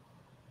cool.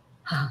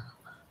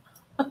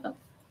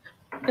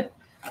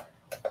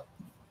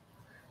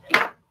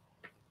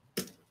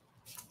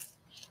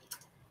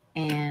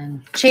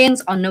 And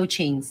chains or no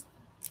chains?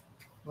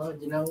 Well,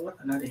 you know what?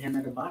 Another hand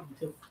at the bottom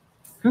too.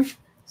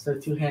 So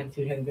two hand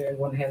there.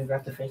 One hand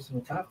grab the face from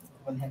the top.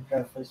 One hand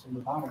grab the face from the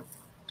bottom.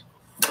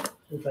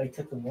 It's like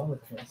took the one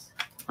with this.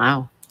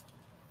 Wow.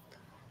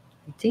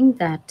 I think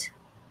that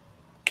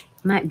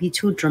might be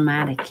too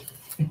dramatic.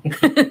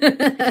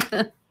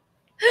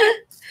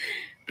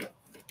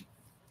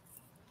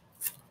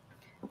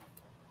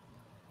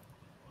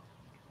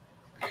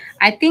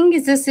 I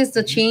think this is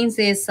the chains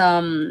is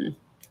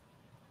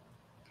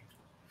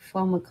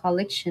from a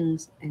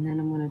collections, and then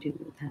I'm gonna do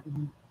that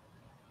one.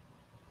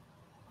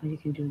 Or you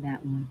can do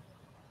that one.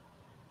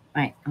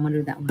 All right, I'm gonna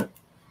do that one.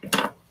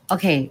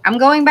 Okay, I'm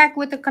going back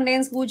with the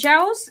condensed glue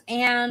gels,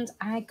 and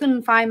I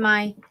couldn't find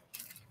my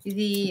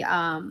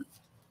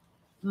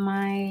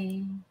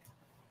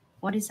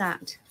what is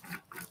that?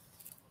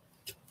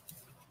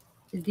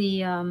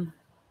 The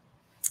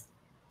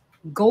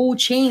gold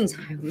chains.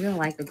 I really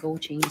like the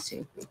gold chains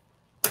too.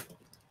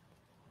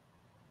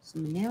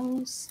 Some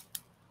nails.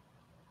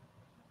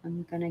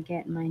 I'm gonna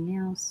get my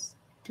nails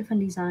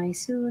different design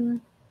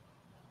soon.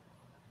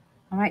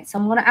 All right, so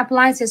I'm going to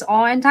apply this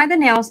all inside the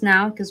nails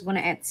now because we're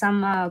going to add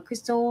some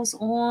crystals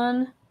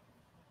on.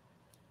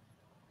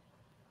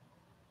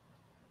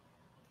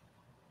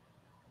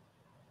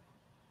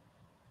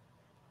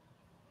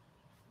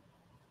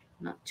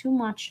 Not too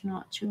much,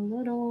 not too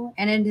little.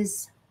 And it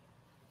is,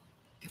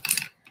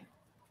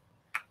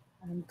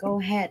 go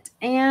ahead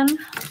and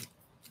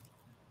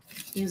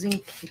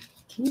using,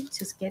 can you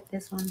just get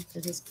this one?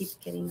 To just keep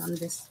getting on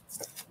this,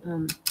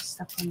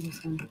 stuff on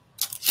this one.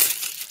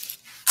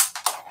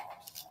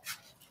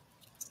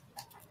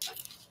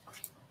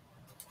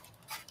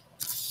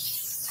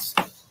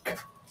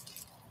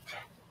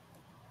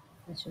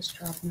 Let's just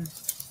drop them.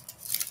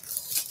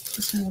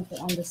 Just move it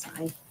on the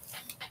side.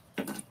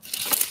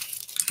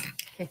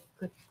 Okay,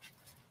 good.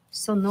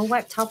 So no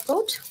wet top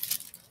coat.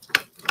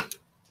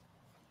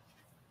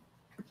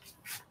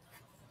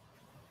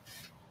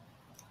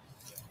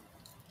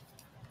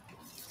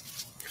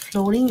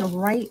 Floating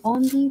right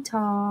on the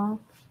top.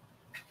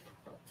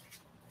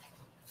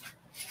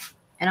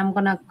 And I'm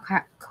gonna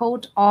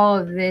coat all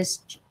of these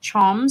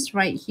charms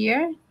right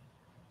here.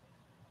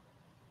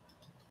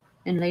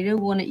 And later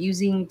we're gonna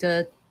using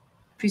the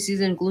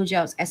Precision glue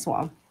gels as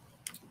well.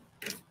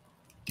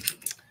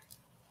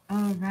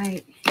 All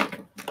right.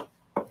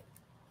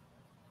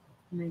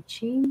 My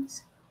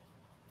chains.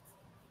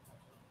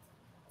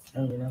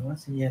 Oh, you know what?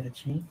 So yeah, the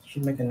chain. You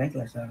should make a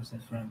necklace out of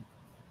this from.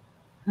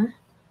 Huh?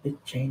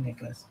 Big chain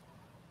necklace.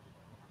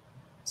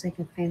 It's like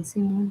a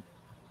fancy one.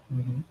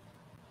 Mm-hmm.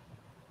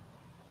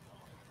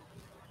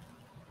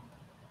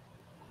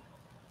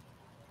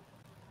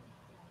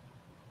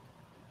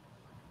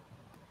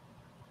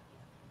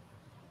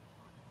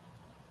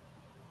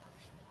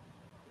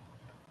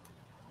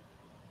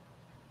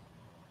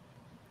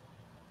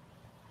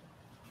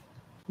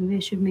 Maybe I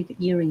should make an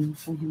earring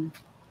for him.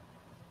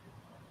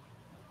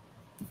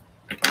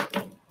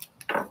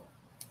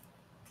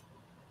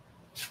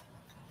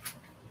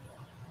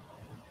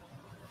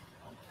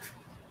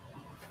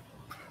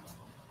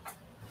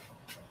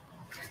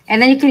 And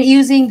then you can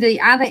using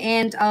the other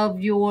end of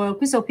your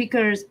crystal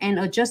pickers and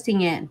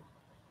adjusting it.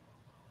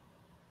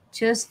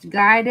 Just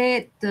guide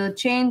it, the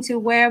chain to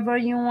wherever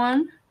you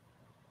want.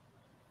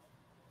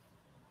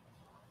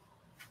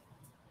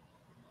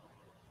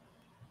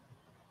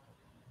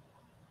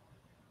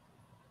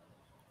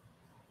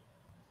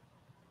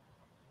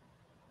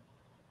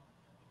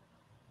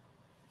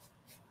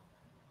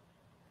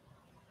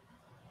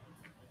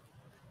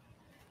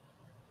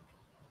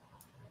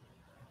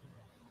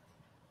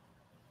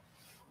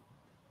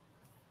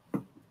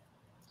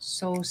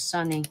 So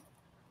stunning.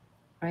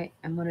 Right,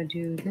 I'm gonna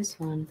do this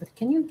one, but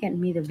can you get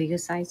me the bigger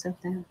size of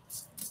that?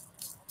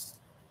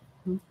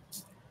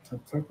 The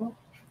purple?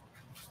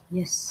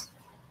 Yes.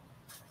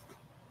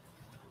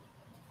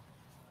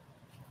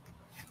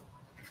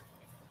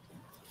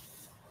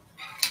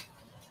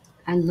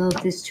 I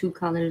love these two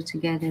colors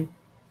together.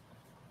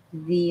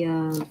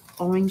 The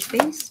orange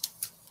base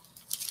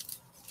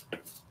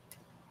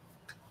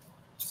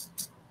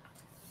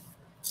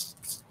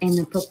and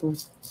the purple.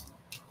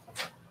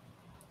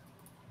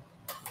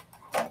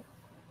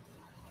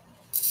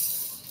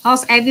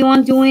 How's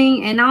everyone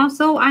doing? And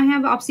also I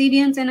have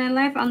obsidians and I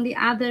left on the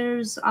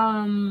others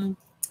on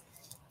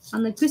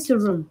the crystal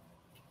room.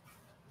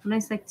 And I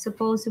was like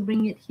supposed to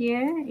bring it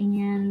here,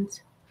 and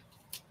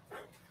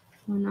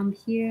when I'm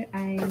here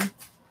I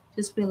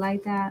just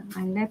realized that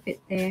I left it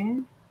there.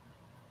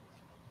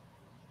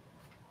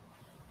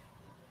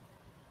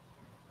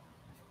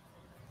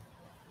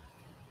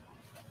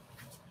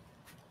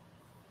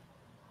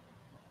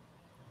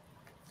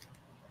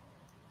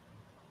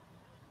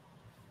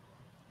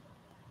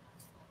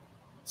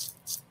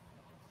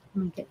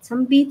 I'm gonna get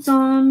some beads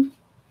on.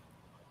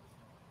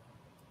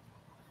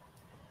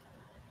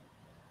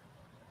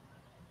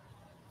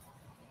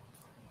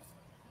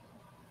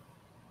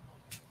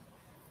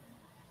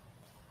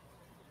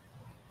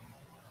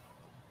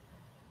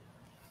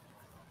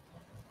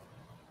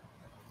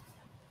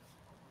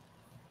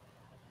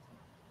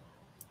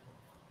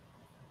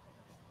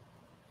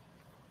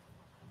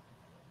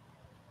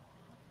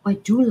 I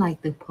do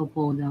like the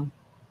purple though.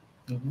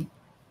 Mm-hmm.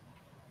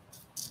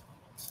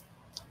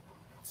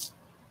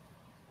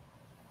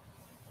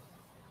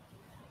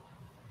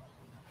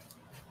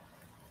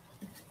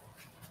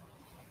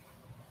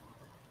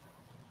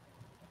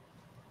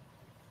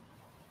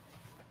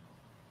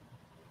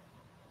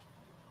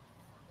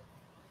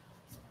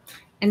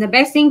 And the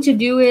best thing to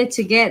do is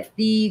to get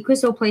the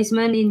crystal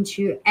placement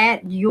into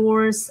add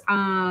your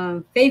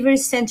favorite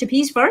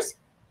centerpiece first,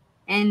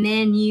 and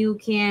then you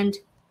can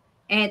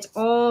add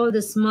all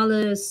the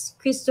smallest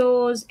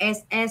crystals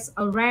as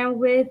around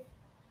with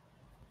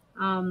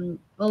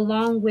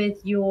along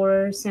with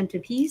your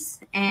centerpiece.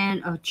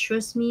 And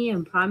trust me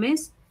and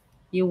promise,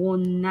 you will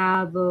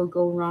never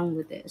go wrong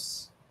with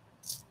this.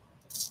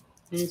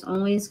 And it's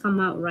always come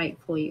out right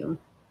for you.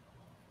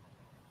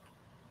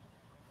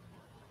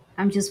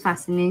 I'm just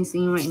fascinated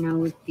right now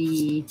with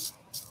the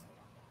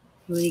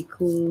really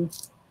cool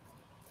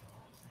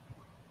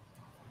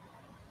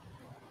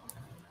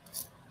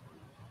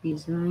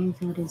design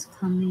that is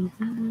coming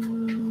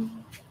out.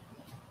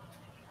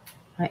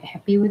 Right,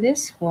 happy with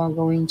this? We're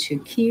going to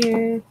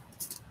here.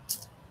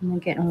 I'm gonna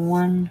get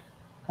one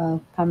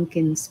of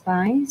pumpkin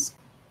spice.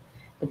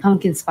 The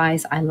pumpkin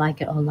spice, I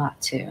like it a lot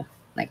too.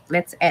 Like,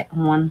 let's add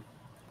one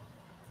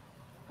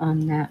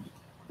on that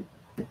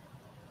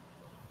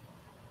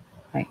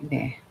right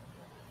there.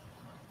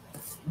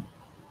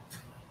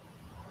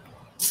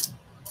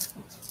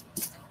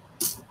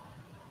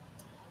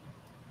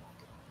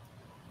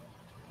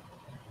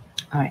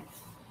 All right,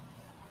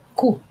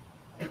 cool.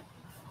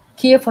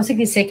 Here for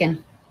 60 seconds.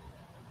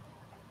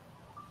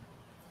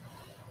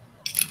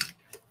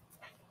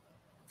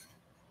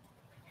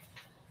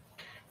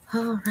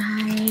 All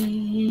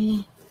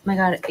right. My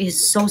God, it's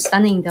so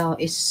stunning though.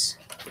 It's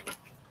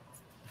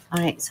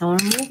all right. So I'll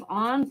move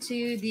on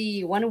to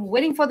the one.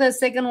 Waiting for the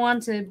second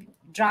one to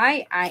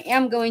dry. I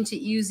am going to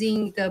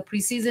using the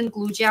Precision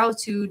glue gel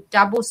to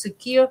double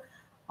secure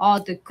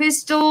all the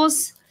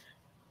crystals,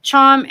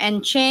 charm,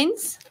 and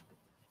chains.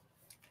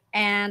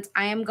 And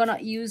I am gonna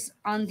use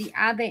on the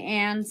other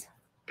end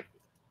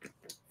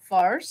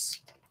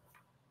first.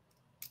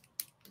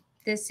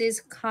 This is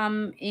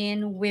come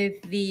in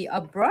with the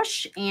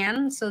brush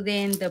end, so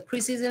then the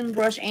Precision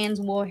brush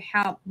ends will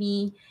help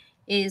me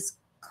is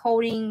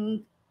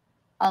coating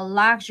a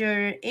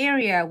larger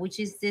area, which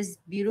is this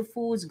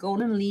beautiful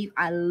golden leaf.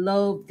 I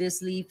love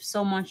this leaf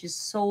so much. It's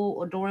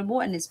so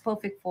adorable and it's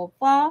perfect for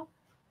fall.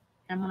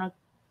 I'm gonna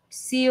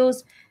seal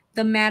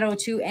the metal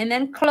too, and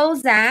then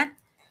close that.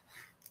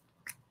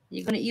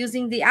 You're gonna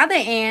using the other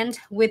end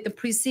with the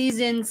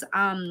Precision's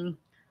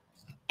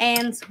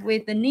ends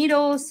with the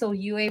needle, so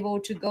you're able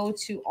to go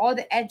to all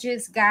the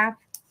edges gap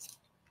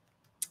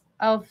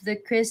of the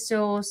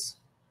crystals,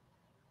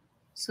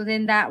 so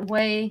then that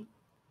way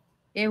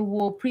it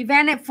will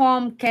prevent it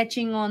from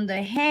catching on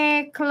the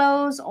hair,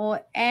 clothes, or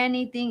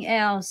anything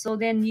else. So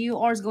then you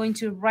are going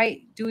to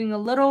doing a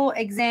little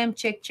exam,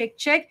 check.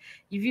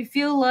 If you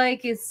feel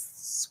like it's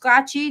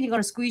scratchy, you're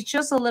going to squeeze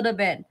just a little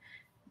bit.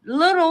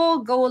 Little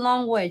go a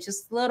long way,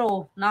 just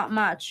little, not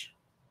much.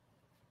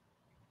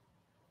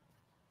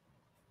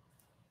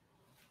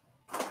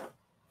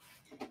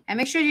 And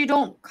make sure you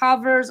don't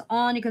covers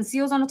on, you can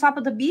seals on the top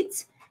of the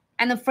beads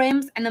and the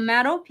frames and the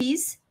metal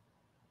piece,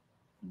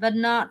 but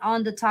not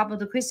on the top of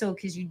the crystal,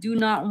 because you do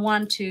not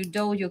want to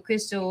dough your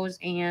crystals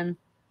and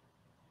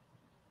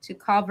to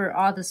cover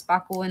all the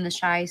sparkle and the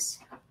shines.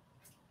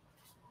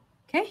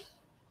 Okay.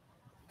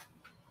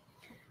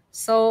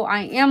 So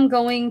I am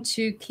going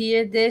to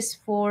clear this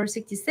for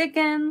 60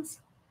 seconds.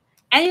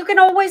 And you can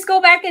always go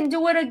back and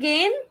do it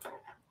again.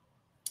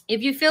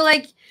 If you feel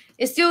like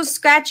it's still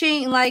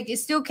scratching, like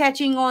it's still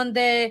catching on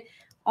the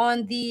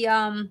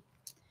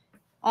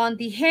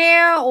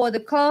hair or the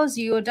clothes,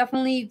 you will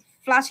definitely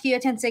flash here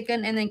 10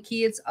 seconds and then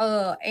kids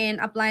and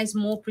applies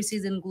more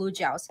Precision glue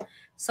gels.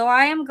 So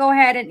I am go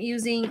ahead and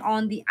using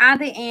on the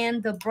other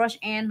end, the brush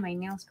end. My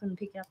nails couldn't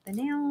pick up the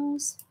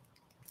nails.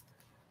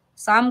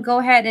 So I'm go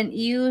ahead and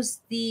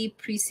use the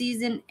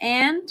Precision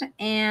end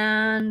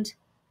and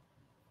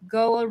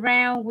go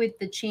around with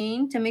the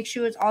chain to make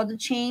sure it's all the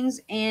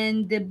chains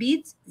and the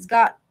beads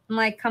got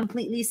like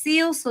completely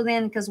sealed. So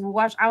then, because we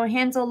wash our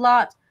hands a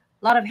lot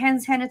of hand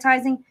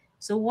sanitizing,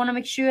 so we want to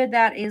make sure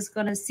that is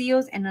gonna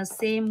seal, and the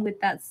same with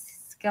that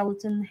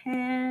skeleton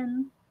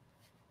hand.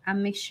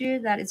 And make sure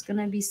that it's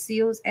gonna be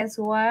sealed as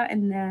well,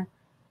 and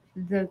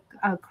the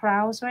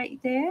crowns right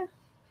there.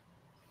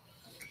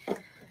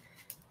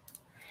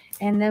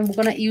 And then we're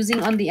gonna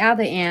using on the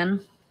other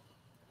end.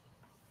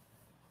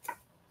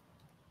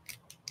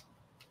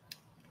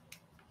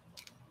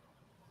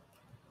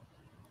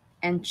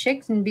 And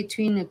check in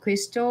between the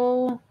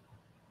crystal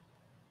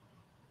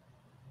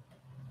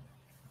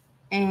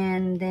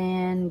and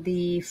then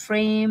the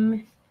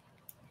frame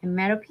and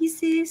metal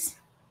pieces.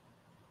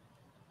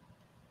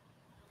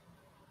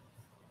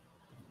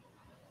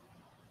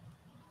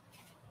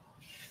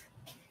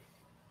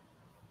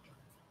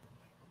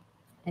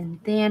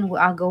 And then we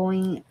are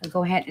going to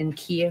go ahead and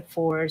cure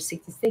for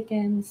 60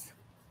 seconds.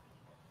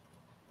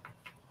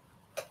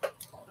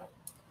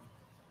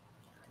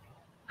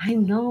 I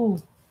know.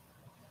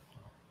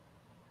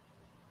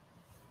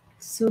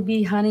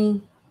 Subi,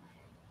 honey.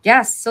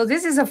 Yes, so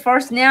this is the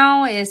first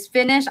nail is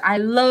finished. I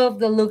love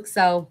the look.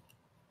 So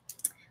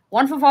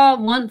one for fall,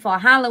 one for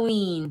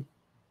Halloween.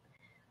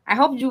 I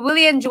hope you're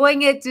really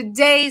enjoying it.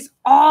 Today's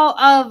all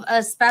of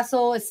a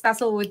special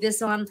with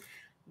this one.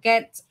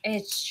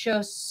 It's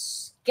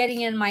just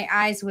getting in my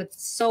eyes with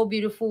so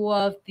beautiful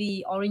of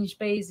the orange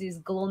base is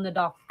glow in the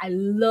dark. I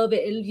love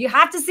it. You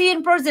have to see it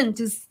in person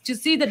to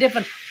see the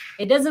difference.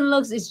 It doesn't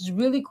look, it's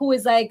really cool.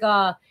 It's like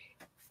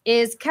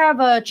it's kind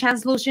of a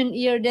translucent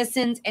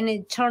iridescent, and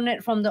it turned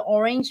it from the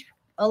orange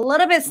a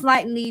little bit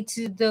slightly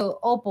to the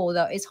opal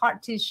though. It's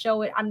hard to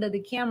show it under the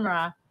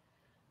camera,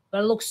 but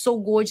it looks so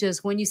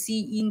gorgeous when you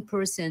see in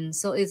person.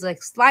 So it's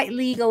like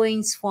slightly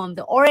going from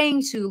the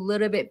orange to a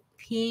little bit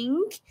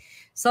pink.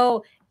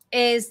 So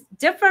it's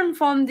different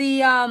from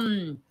the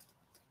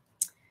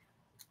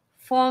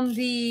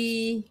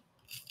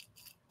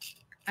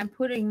I'm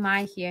putting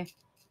mine here.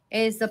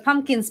 Is the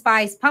pumpkin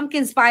spice.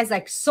 Pumpkin spice,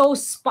 like so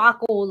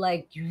sparkle,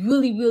 like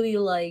really, really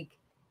like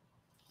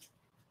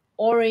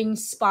orange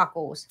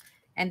sparkles.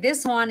 And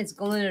this one is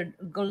going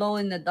to glow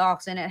in the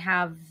dark, and it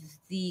have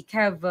the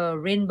kind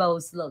of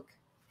rainbows look.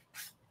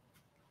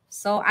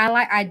 So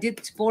I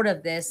did both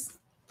of this.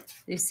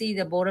 You see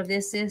the both of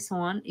this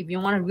one. If you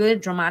want to really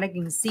dramatic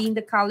and see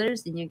the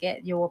colors, then you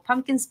get your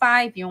pumpkin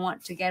spice. If you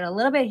want to get a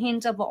little bit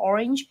hint of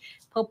orange,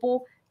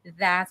 purple,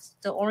 that's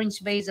the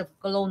orange base of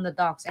glow in the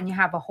dark. And you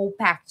have a whole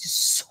pack,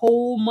 just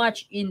so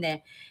much in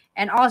there.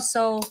 And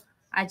also,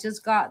 I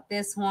just got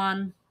this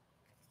one.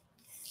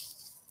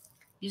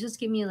 You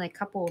just give me like a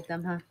couple of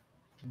them, huh?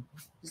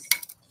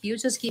 You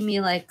just give me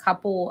like a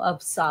couple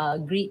of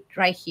green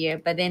right here.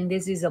 But then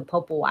this is a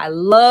purple. I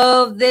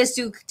love this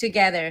two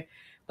together.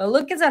 But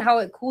look at how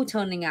it cool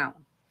turning out.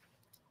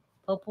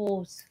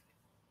 Purples.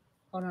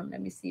 Hold on,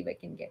 let me see if I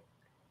can get.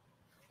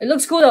 It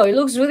looks cool though. It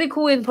looks really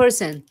cool in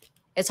person.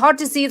 It's hard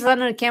to see it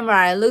under the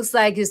camera. It looks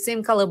like the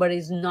same color, but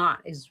it's not.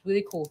 It's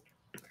really cool.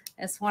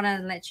 I just want to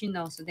let you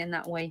know, so then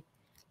that way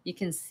you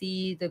can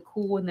see the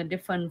cool and the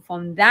different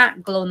from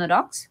that glow in the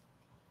dark.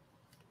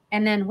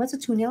 And then what's the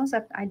two nails?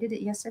 I did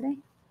it yesterday.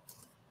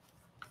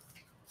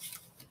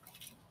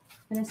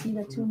 Can I see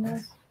the two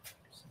nails?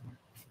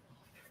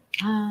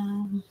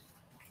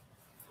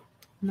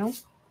 No.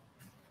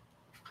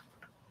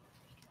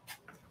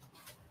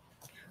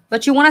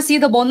 But you want to see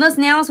the bonus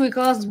nails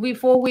because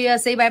before we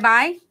say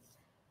bye-bye?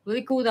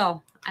 Really cool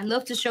though. I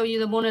love to show you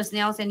the bonus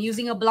nails and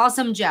using a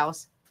blossom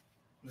gels.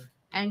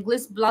 And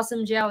Glitz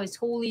blossom gel is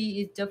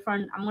totally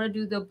different. I'm going to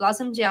do the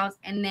blossom gels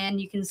and then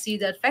you can see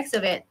the effects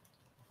of it.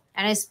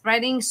 And it's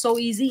spreading so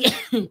easy.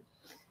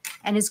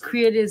 And it's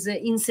created as an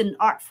instant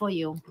art for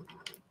you.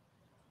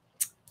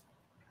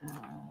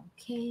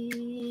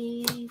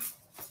 Okay.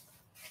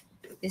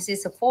 This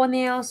is the 4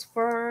 nails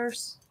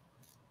first.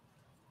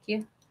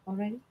 Here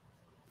already.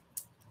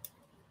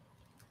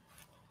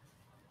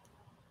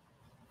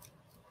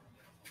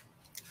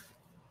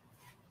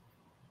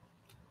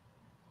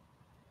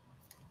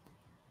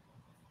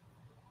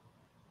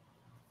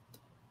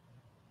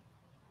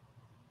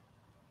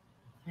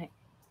 Right.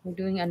 We're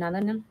doing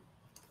another one?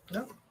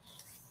 No.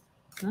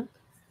 Huh?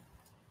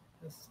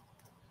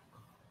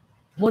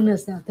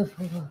 Bonus now.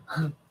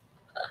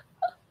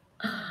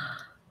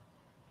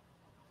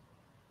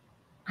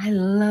 I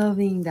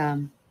loving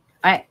them.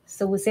 All right,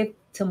 so we say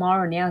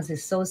tomorrow nails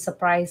is so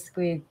surprised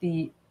with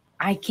the.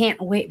 I can't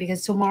wait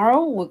because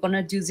tomorrow we're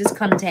gonna do this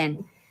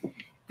content,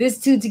 these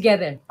two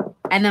together,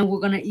 and then we're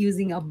gonna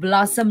using a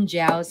blossom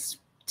gels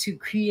to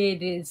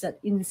create this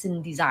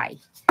instant design,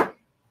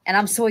 and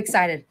I'm so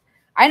excited.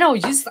 I know,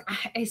 just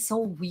it's so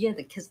weird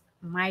because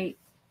my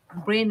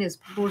brain is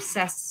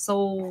processed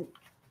so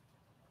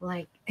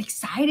like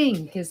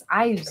exciting because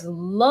I just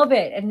love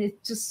it, and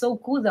it's just so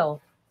cool though.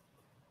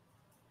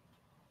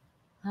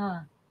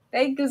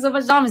 Thank you so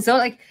much, Dom. So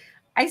like,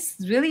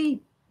 really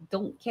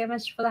don't care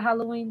much for the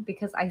Halloween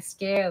because I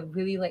scare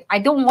really like I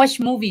don't watch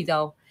movie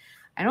though.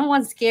 I don't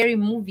want scary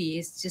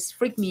movies. It's just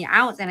freak me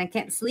out and I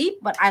can't sleep.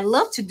 But I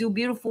love to do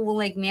beautiful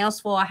like nails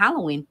for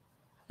Halloween.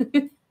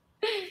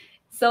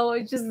 So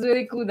it's just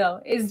really cool though.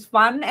 It's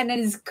fun and then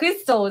it's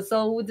crystals.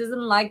 So who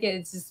doesn't like it?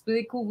 It's just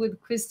really cool with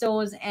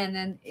crystals and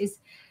then it's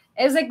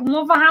like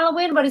more for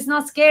Halloween, but it's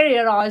not scary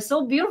at all. It's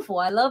so beautiful.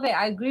 I love it.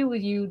 I agree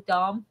with you,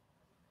 Dom.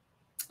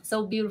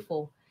 So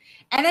beautiful.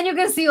 And then you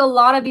can see a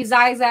lot of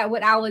designs that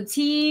with our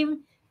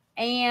team.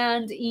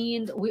 And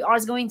we are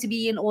going to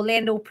be in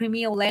Orlando.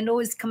 Premiere Orlando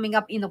is coming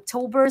up in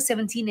October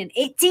 17 and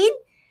 18.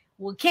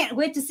 We can't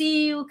wait to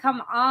see you.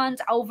 Come on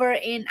over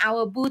in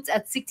our booth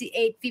at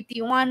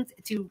 6851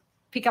 to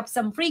pick up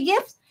some free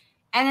gifts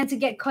and then to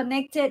get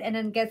connected and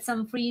then get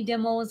some free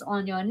demos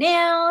on your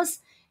nails.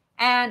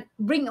 And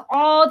bring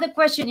all the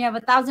questions. You have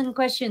 1,000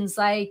 questions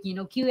like,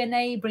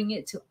 Q&A. Bring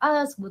it to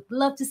us. Would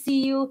love to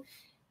see you.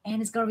 And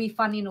it's going to be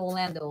fun in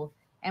Orlando.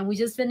 And we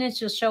just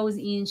finished the shows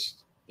in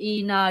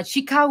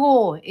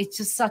Chicago. It's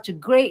just such a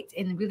great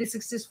and really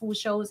successful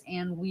shows.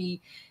 And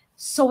we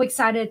so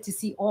excited to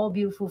see all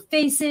beautiful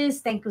faces.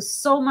 Thank you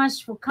so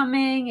much for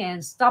coming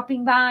and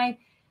stopping by.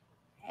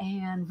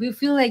 And we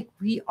feel like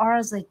we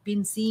are like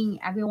been seeing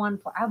everyone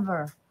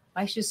forever.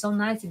 It's just so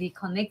nice to be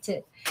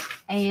connected.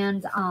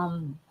 And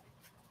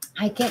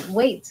I can't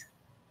wait.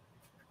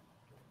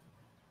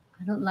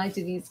 I don't like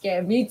to be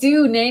scared. Me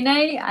too,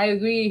 Nene. I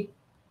agree.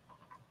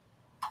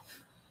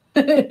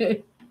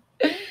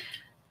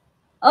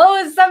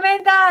 Oh,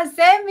 Samantha,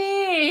 send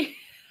me.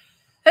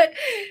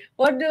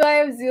 What do I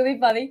have? It's really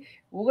funny.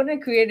 We're gonna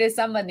create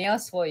some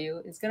nails for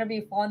you. It's gonna be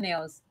fall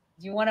nails.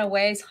 Do you want to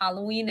wear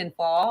Halloween and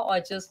fall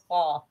or just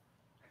fall?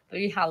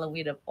 3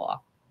 Halloween and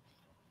fall.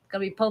 It's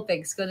gonna be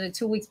perfect. It's gonna be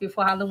 2 weeks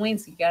before Halloween,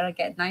 so you gotta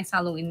get nice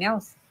Halloween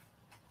nails.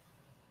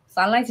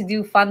 So I like to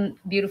do fun,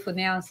 beautiful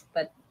nails,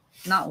 but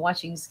not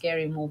watching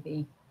scary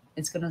movie.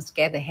 It's gonna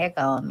scare the heck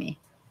out of me.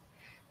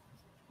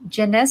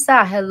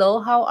 Janessa, hello,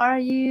 how are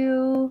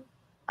you?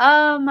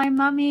 My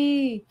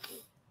mommy.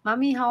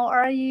 Mommy, how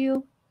are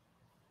you?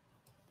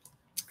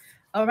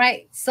 All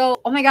right. So,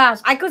 oh my gosh,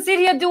 I could sit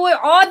here do it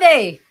all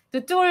day.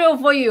 Tutorial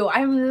for you.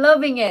 I'm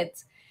loving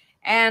it.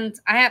 And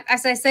I have,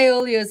 as I say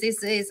earlier,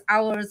 this is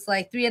ours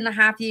like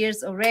 3.5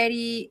 years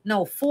already.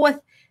 No, fourth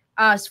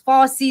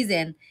fall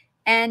season.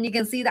 And you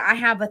can see that I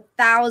have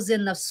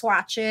 1,000 of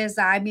swatches.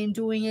 I've been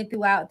doing it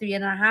throughout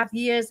 3.5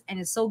 years. And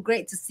it's so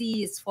great to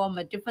see it's from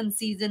a different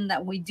season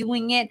that we're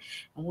doing it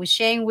and we're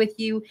sharing with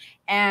you.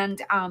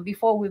 And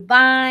before we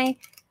buy,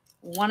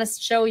 want to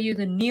show you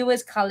the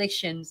newest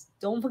collections.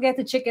 Don't forget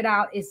to check it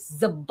out. It's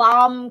the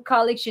bomb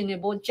collection.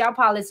 About gel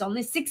palette. It's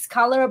only 6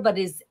 color, but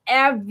it's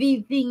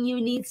everything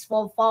you need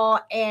for fall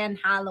and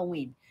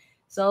Halloween.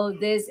 So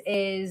this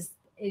is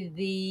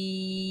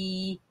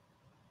the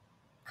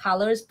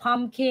colors: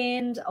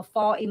 pumpkin,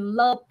 fall in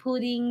love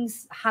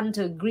puddings,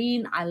 hunter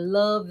green. I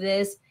love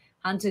this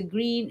hunter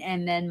green,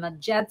 and then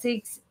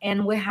magentics,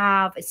 and we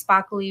have a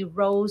sparkly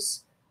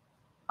rose.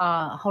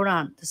 Hold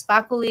on, the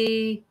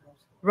sparkly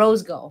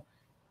rose gold.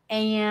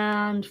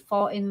 And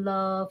fall in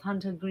love,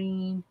 hunter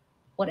green.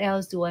 What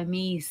else do I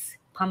miss?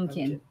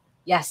 Pumpkin.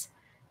 Yes,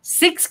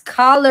 6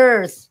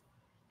 colors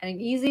and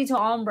easy to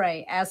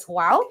ombre as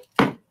well.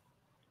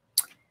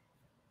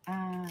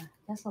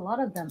 That's a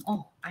lot of them.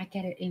 Oh, I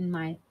get it in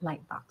my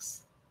light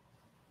box.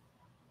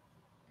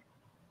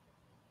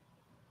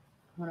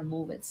 I'm gonna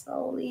move it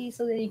slowly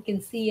so that you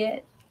can see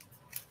it.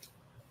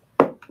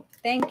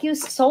 Thank you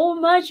so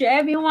much,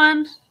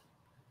 everyone.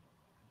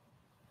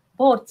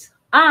 Both.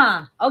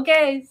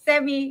 Okay,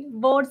 Sammy.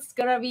 Both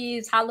gonna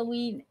be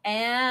Halloween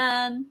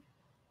and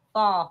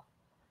fall.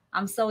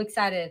 I'm so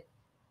excited.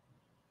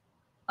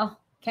 Oh,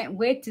 can't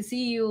wait to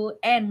see you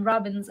and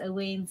Robin's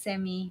Elaine,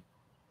 Sammy.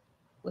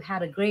 We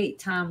had a great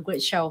time,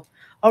 great show.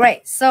 All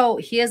right, so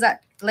here's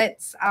that.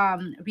 Let's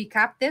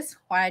recap this,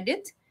 what I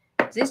did.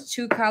 These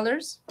 2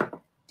 colors,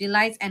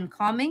 Delights and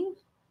Calming,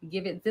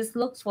 give it this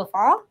looks for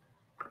fall.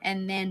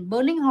 And then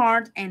Burning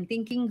Heart and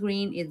Thinking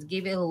Green is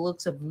give it a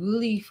looks of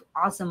really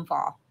awesome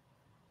fall.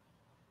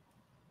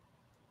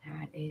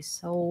 That is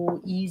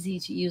so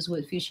easy to use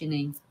with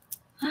fusioning.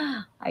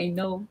 I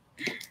know.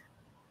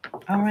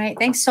 All right.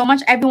 Thanks so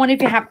much, everyone.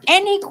 If you have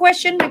any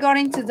question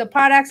regarding to the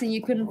products and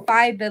you couldn't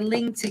find the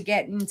link to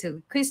get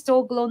into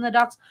Crystal, Glow in the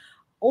Dark,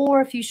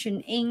 or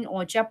Fusion Ink,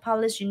 or Gel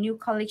Polish, your new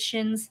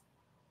collections,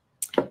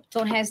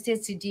 don't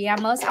hesitate to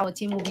DM us. Our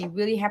team will be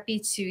really happy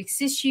to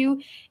assist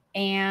you.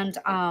 And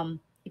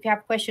if you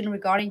have questions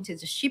regarding to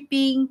the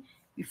shipping,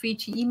 be free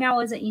to email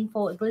us at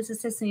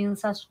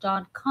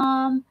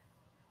info@glitzaccessoryandsuch.com.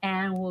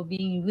 And we'll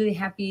be really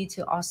happy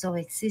to also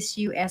assist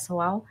you as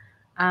well.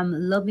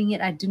 I'm loving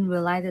it. I didn't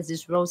realize that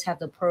this rose have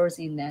the pearls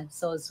in there.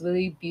 So it's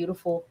really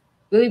beautiful.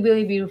 Really,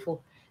 really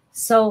beautiful.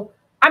 So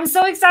I'm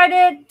so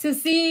excited to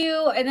see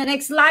you in the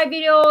next live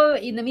video.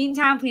 In the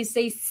meantime, please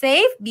stay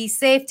safe. Be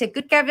safe. Take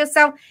good care of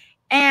yourself.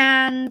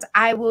 And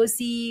I will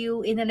see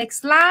you in the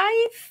next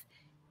live.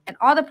 And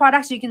all the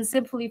products you can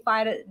simply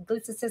find at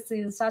Glitz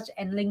Accessories and Such,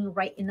 and link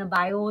right in the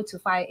bio to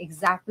find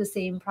exactly the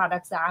same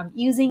products that I'm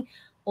using.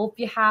 Hope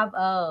you have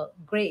a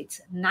great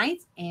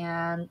night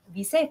and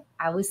be safe.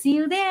 I will see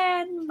you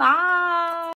then. Bye.